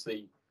 Because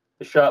obviously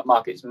the shirt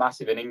market is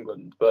massive in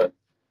England, but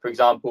for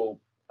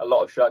example, a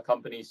lot of shirt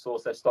companies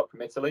source their stock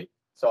from Italy.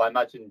 So I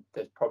imagine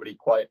there's probably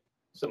quite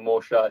some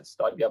more shirts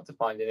that I'd be able to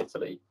find in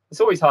Italy. It's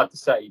always hard to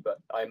say, but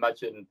I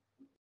imagine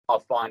I'll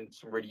find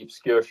some really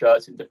obscure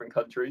shirts in different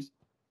countries.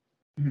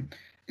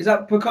 Is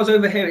that because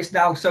over here it's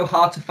now so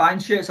hard to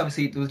find shirts?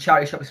 Obviously, the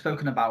charity shop is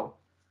spoken about.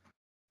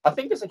 I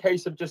think it's a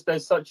case of just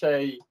there's such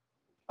a,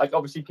 like,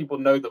 obviously people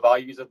know the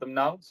values of them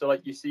now. So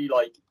like you see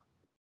like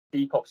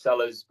Depop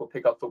sellers will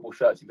pick up football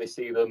shirts if they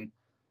see them.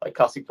 Like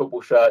classic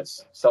football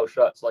shirts sell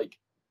shirts like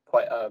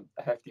quite a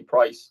hefty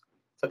price.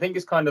 So I think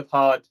it's kind of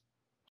hard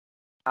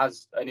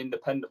as an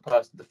independent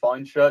person to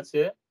find shirts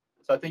here.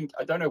 So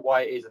I don't know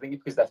why it is. I think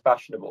it's because they're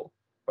fashionable,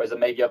 whereas in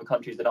maybe other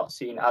countries they're not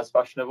seen as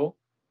fashionable.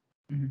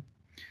 Mm-hmm.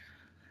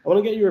 I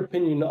want to get your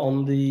opinion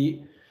on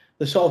the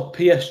sort of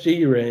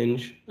PSG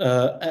range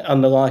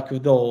and the like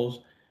of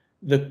those,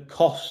 the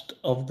cost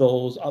of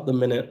those at the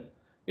minute.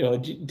 You know,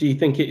 do you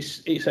think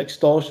it's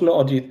extortionate,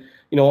 or do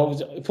you know,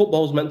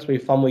 football's meant to be a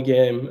family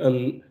game,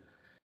 and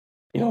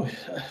you know,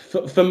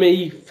 for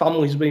me,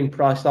 families being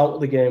priced out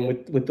of the game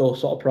with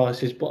those sort of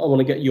prices. But I want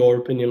to get your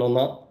opinion on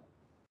that.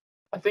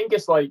 I think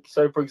it's like,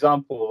 so for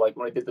example, like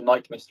when I did the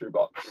Nike mystery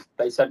box,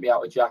 they sent me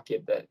out a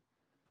jacket that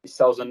it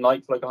sells on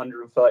Nike for like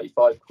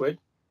 135 quid.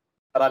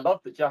 And I love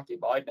the jacket,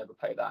 but I'd never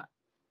pay that.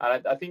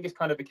 And I think it's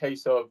kind of a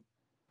case of,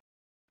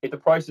 if the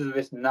prices of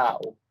this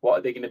now, what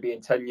are they going to be in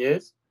 10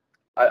 years?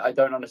 I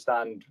don't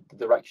understand the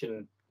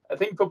direction. I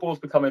think football's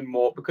becoming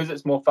more, because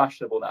it's more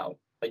fashionable now.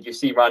 Like you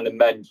see random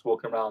men just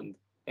walking around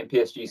in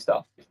PSG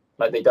stuff.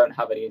 Like they don't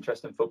have any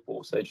interest in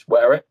football, so they just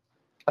wear it.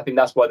 I think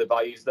that's why the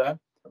value's there.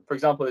 For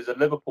example, there's a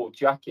Liverpool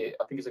jacket.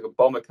 I think it's like a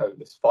bomber coat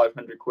that's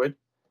 500 quid.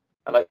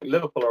 And like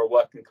Liverpool are a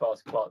working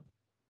class club.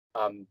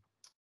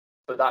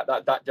 But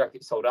that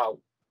jacket sold out.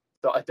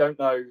 So I don't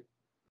know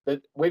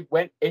that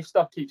if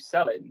stuff keeps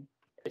selling,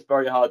 it's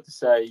very hard to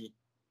say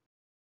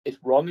it's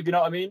wrong, if you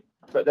know what I mean.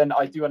 But then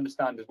I do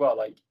understand as well,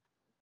 like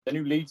the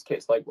new Leeds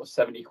kit's like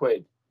 70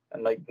 quid,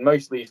 and like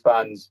most Leeds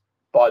fans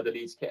buy the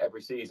Leeds kit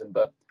every season.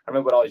 But I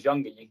remember when I was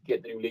younger, you could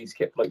get the new Leeds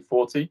kit for like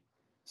 40.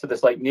 So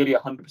there's like nearly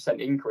 100%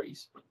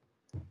 increase.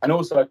 And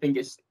also I think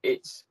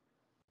it's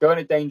going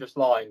a dangerous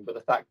line with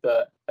the fact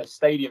that a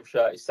stadium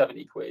shirt is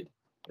 70 quid.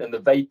 Then the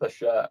Vapor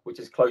shirt, which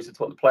is closer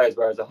to what the players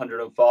wear, is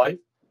 105.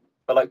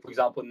 But like, for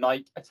example,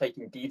 Nike are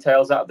taking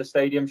details out of the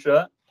stadium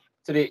shirt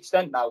to the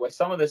extent now where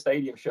some of the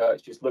stadium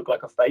shirts just look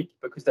like a fake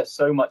because they're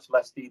so much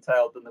less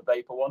detailed than the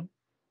Vapor one.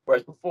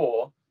 Whereas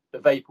before, the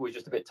Vapor was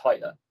just a bit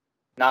tighter.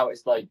 Now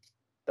it's like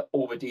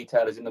all the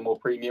detail is in the more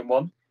premium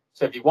one.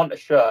 So if you want a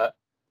shirt,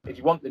 if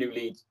you want the new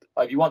Leeds,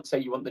 if you want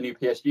the new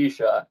PSG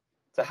shirt,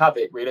 to have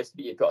it,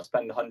 realistically, you've got to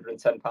spend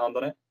 £110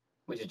 on it,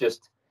 which is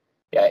just,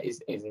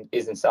 is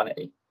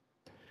insanity.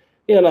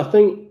 Yeah, and I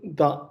think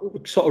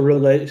that sort of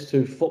relates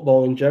to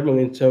football in general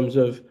in terms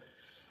of,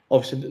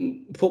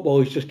 obviously,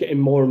 football is just getting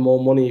more and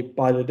more money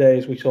by the day,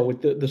 as we saw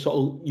with the sort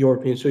of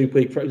European Super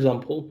League, for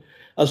example.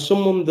 As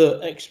someone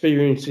that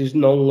experiences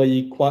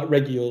non-league quite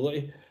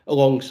regularly,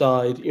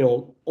 alongside, you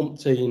know,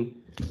 umpteen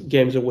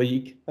games a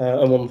week,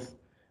 a month,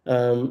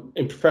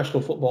 in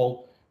professional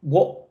football,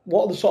 what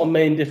are the sort of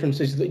main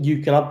differences that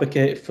you can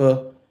advocate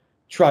for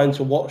trying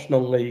to watch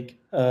non-league,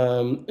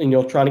 and you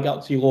know, trying to get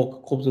out to your local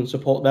clubs and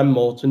support them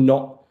more, to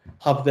not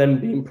have them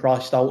being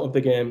priced out of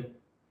the game?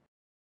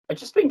 I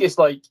just think it's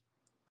like,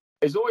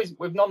 it's always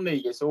with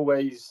non-league, it's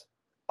always,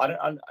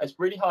 it's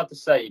really hard to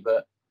say,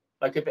 but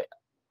like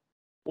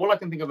all I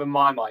can think of in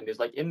my mind is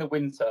like in the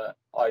winter,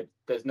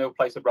 there's no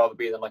place I'd rather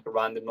be than like a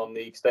random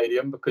non-league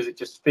stadium, because it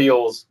just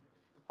feels,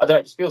 I don't know,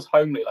 it just feels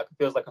homely, like it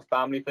feels like a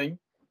family thing.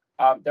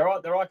 There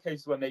are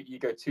cases where maybe you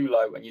go too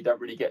low and you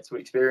don't really get to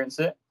experience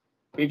it.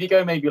 But if you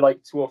go maybe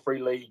like 2 or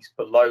 3 leagues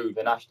below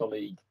the National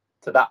League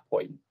to that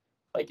point,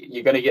 like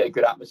you're going to get a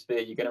good atmosphere,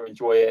 you're going to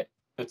enjoy it.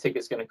 The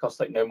ticket's going to cost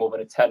like no more than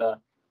a tenner.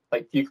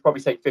 Like you could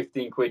probably take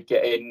 15 quid,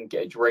 get in,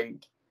 get a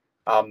drink,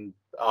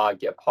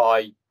 get a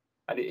pie,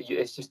 and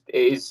it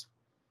is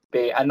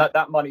big. And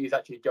that money is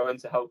actually going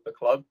to help the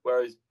club.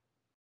 Whereas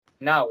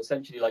now,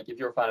 essentially, like if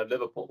you're a fan of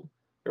Liverpool,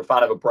 you're a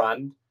fan of a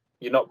brand,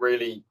 you're not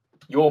really,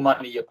 your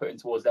money you're putting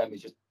towards them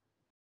is just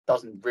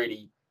doesn't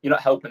really, you're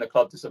not helping the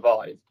club to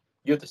survive.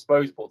 You're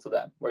disposable to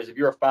them. Whereas if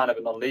you're a fan of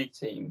a non-league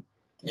team,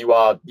 you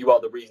are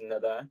the reason they're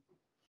there.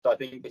 So I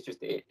think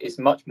it's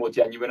much more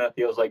genuine. It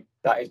feels like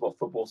that is what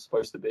football's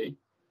supposed to be.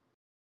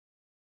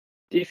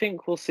 Do you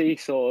think we'll see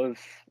sort of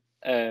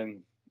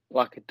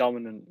like a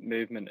dominant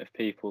movement of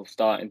people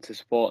starting to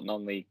support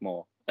non-league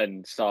more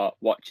and start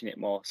watching it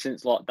more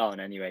since lockdown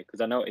anyway? Because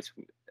I noticed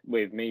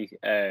with me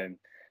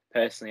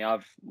personally,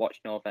 I've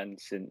watched North End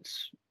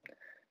since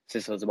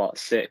I was about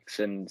 6,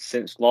 and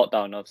since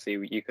lockdown,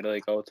 obviously you could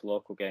only go to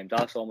local games.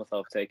 I saw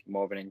myself taking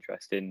more of an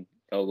interest in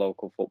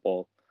local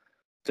football.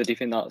 So do you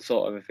think that's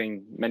sort of a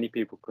thing many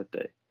people could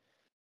do?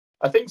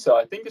 I think so.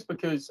 I think it's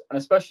because, and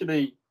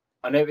especially,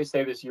 I know they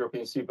say this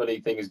European Super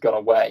League thing has gone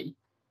away.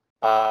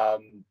 I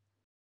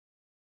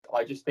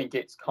just think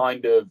it's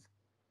kind of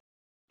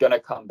going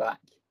to come back.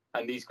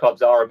 And these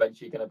clubs are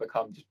eventually going to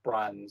become just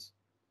brands.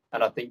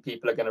 And I think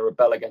people are going to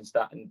rebel against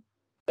that, and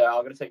they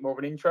are going to take more of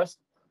an interest.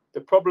 The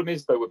problem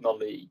is, though, with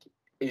non-league,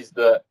 is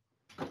that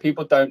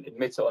people don't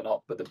admit it or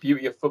not, but the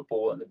beauty of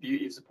football and the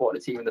beauty of supporting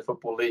a team in the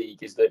Football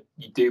League is that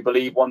you do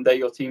believe one day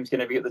your team's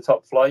going to be at the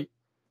top flight.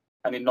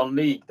 And in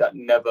non-league,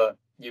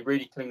 you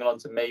really cling on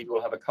to maybe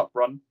we'll have a cup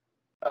run.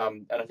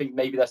 And I think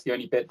maybe that's the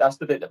only bit, that's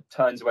the bit that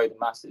turns away the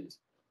masses,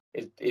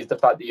 is the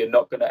fact that you're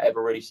not going to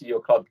ever really see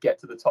your club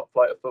get to the top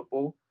flight of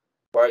football.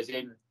 Whereas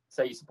in,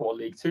 say, you support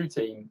a League 2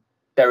 team,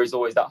 there is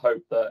always that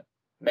hope that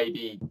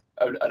maybe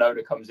an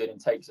owner comes in and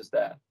takes us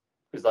there.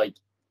 Because, like,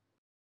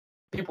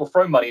 people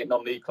throw money at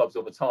non-league clubs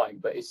all the time,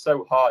 but it's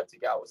so hard to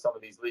get out of some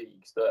of these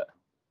leagues that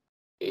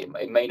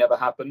it may never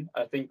happen.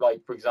 I think,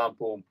 like, for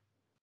example,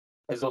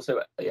 there's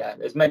also,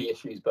 there's many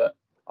issues, but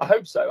I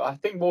hope so. I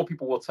think more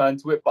people will turn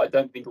to it, but I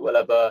don't think it will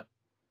ever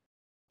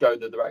go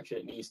the direction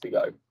it needs to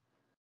go.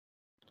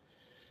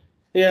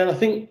 Yeah, and I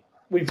think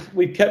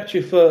we've kept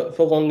you for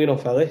long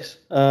enough, Ellis.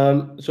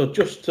 So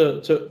just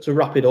to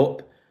wrap it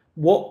up,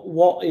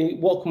 what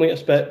can we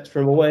expect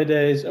from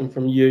AwayDays and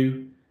from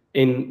you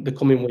in the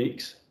coming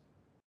weeks?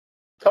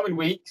 Coming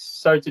weeks.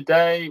 So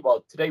today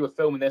we're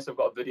filming this. I've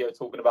got a video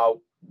talking about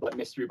like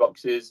mystery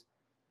boxes.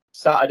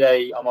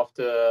 Saturday, I'm off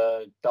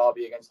to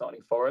Derby against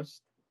Nottingham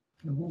Forest.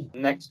 Mm-hmm.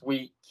 Next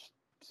week,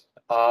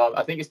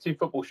 I think it's 2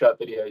 football shirt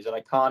videos, and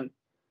I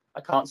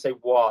can't say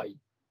why,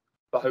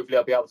 but hopefully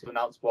I'll be able to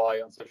announce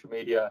why on social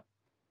media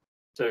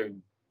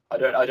soon. I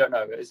don't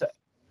know.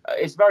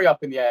 It's very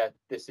up in the air,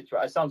 this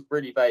situation. It sounds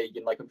really vague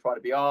and like I'm trying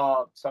to be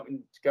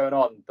something's going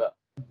on, but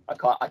I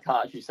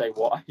can't actually say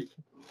why.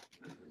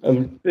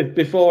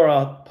 Before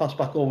I pass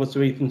back over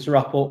to Ethan to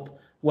wrap up,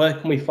 where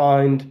can we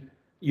find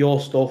your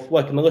stuff?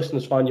 Where can the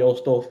listeners find your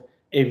stuff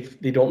if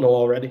they don't know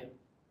already?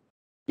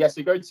 Yeah,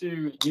 so go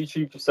to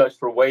YouTube to search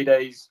for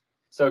AwayDays,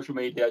 social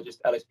media,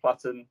 just Ellis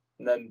Platten,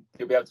 and then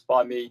you'll be able to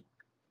find me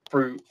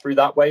through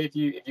that way if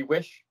you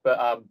wish.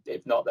 But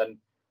if not, then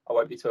I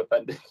won't be too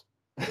offended.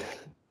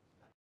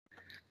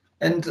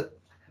 And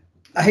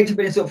I hate to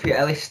bring this up for you,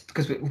 Ellis,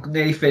 because we're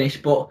nearly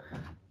finished, but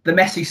the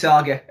Messi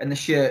saga and the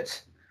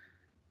shirts.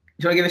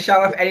 Do you want to give a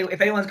shout out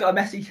if anyone's got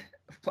a Messi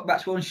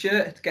match worn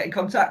shirt to get in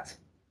contact?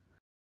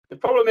 The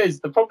problem is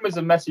the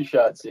Messi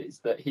shirts is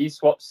that he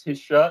swaps his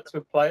shirts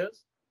with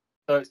players,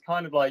 so it's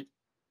kind of like.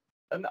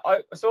 And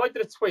I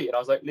did a tweet and I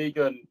was like,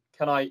 Ligon,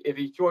 if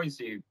he joins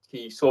you,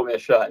 can you sort me a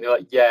shirt? And they're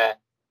like, yeah.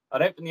 I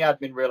don't think the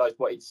admin realised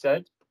what he'd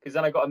said, because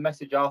then I got a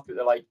message after it.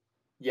 They're like,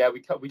 yeah,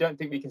 we don't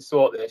think we can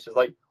sort this. I was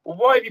like, well,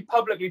 why have you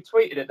publicly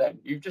tweeted it then?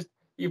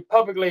 You've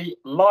publicly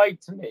lied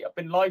to me. I've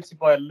been lied to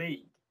by a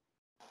league.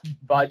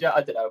 But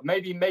I don't know.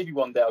 Maybe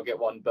one day I'll get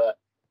one. But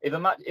if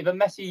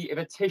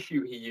a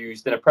tissue he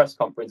used in a press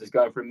conference is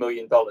going for $1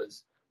 million,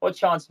 what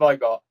chance have I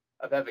got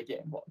of ever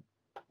getting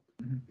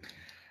one?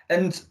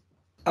 And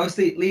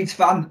obviously, Leeds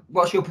fan,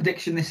 what's your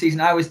prediction this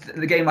season? I was at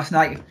the game last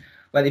night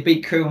where they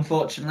beat Crewe,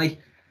 unfortunately.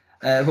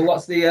 But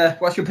what's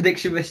your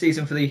prediction this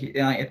season for the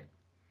United?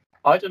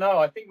 I don't know.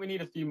 I think we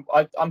need a few.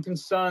 I'm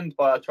concerned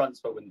by our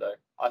transfer window.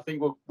 I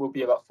think we'll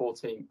be about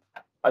 14th.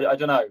 I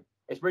don't know.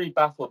 It's really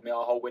baffled me.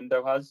 Our whole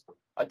window has.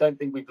 I don't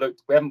think we've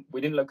looked.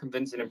 We didn't look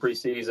convincing in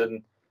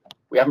pre-season.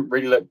 We haven't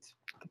really looked.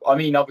 I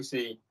mean,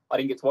 obviously, I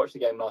didn't get to watch the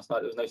game last night.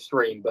 There was no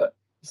stream, but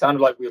it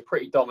sounded like we were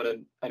pretty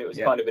dominant, and it was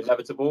kind of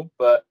inevitable.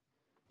 But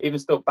even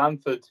still,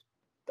 Bamford,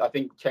 I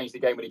think, changed the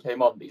game when he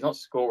came on, but he's not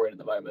scoring at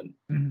the moment.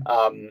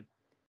 Mm-hmm.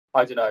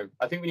 I don't know.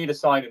 I think we need a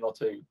signing or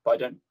two,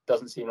 but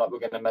doesn't seem like we're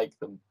going to make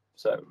them.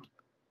 So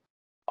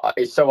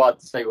it's so hard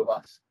to say with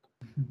us.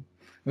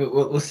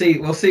 We'll see.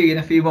 We'll see in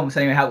a few months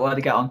anyway how well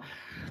to get on.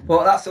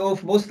 Well, that's all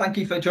from us. Thank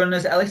you for joining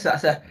us, Ellis.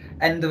 That's the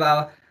end of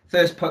our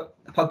first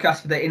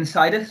podcast for the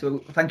Insider. So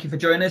thank you for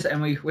joining us,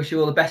 and we wish you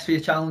all the best for your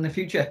channel in the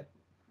future.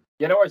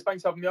 Yeah, no worries.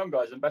 Thanks for having me on,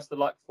 guys, and best of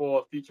luck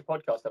for future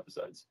podcast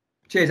episodes.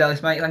 Cheers,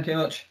 Ellis, mate. Thank you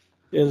very much.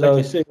 Cheers,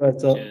 Ellis. See you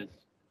later. Cheers.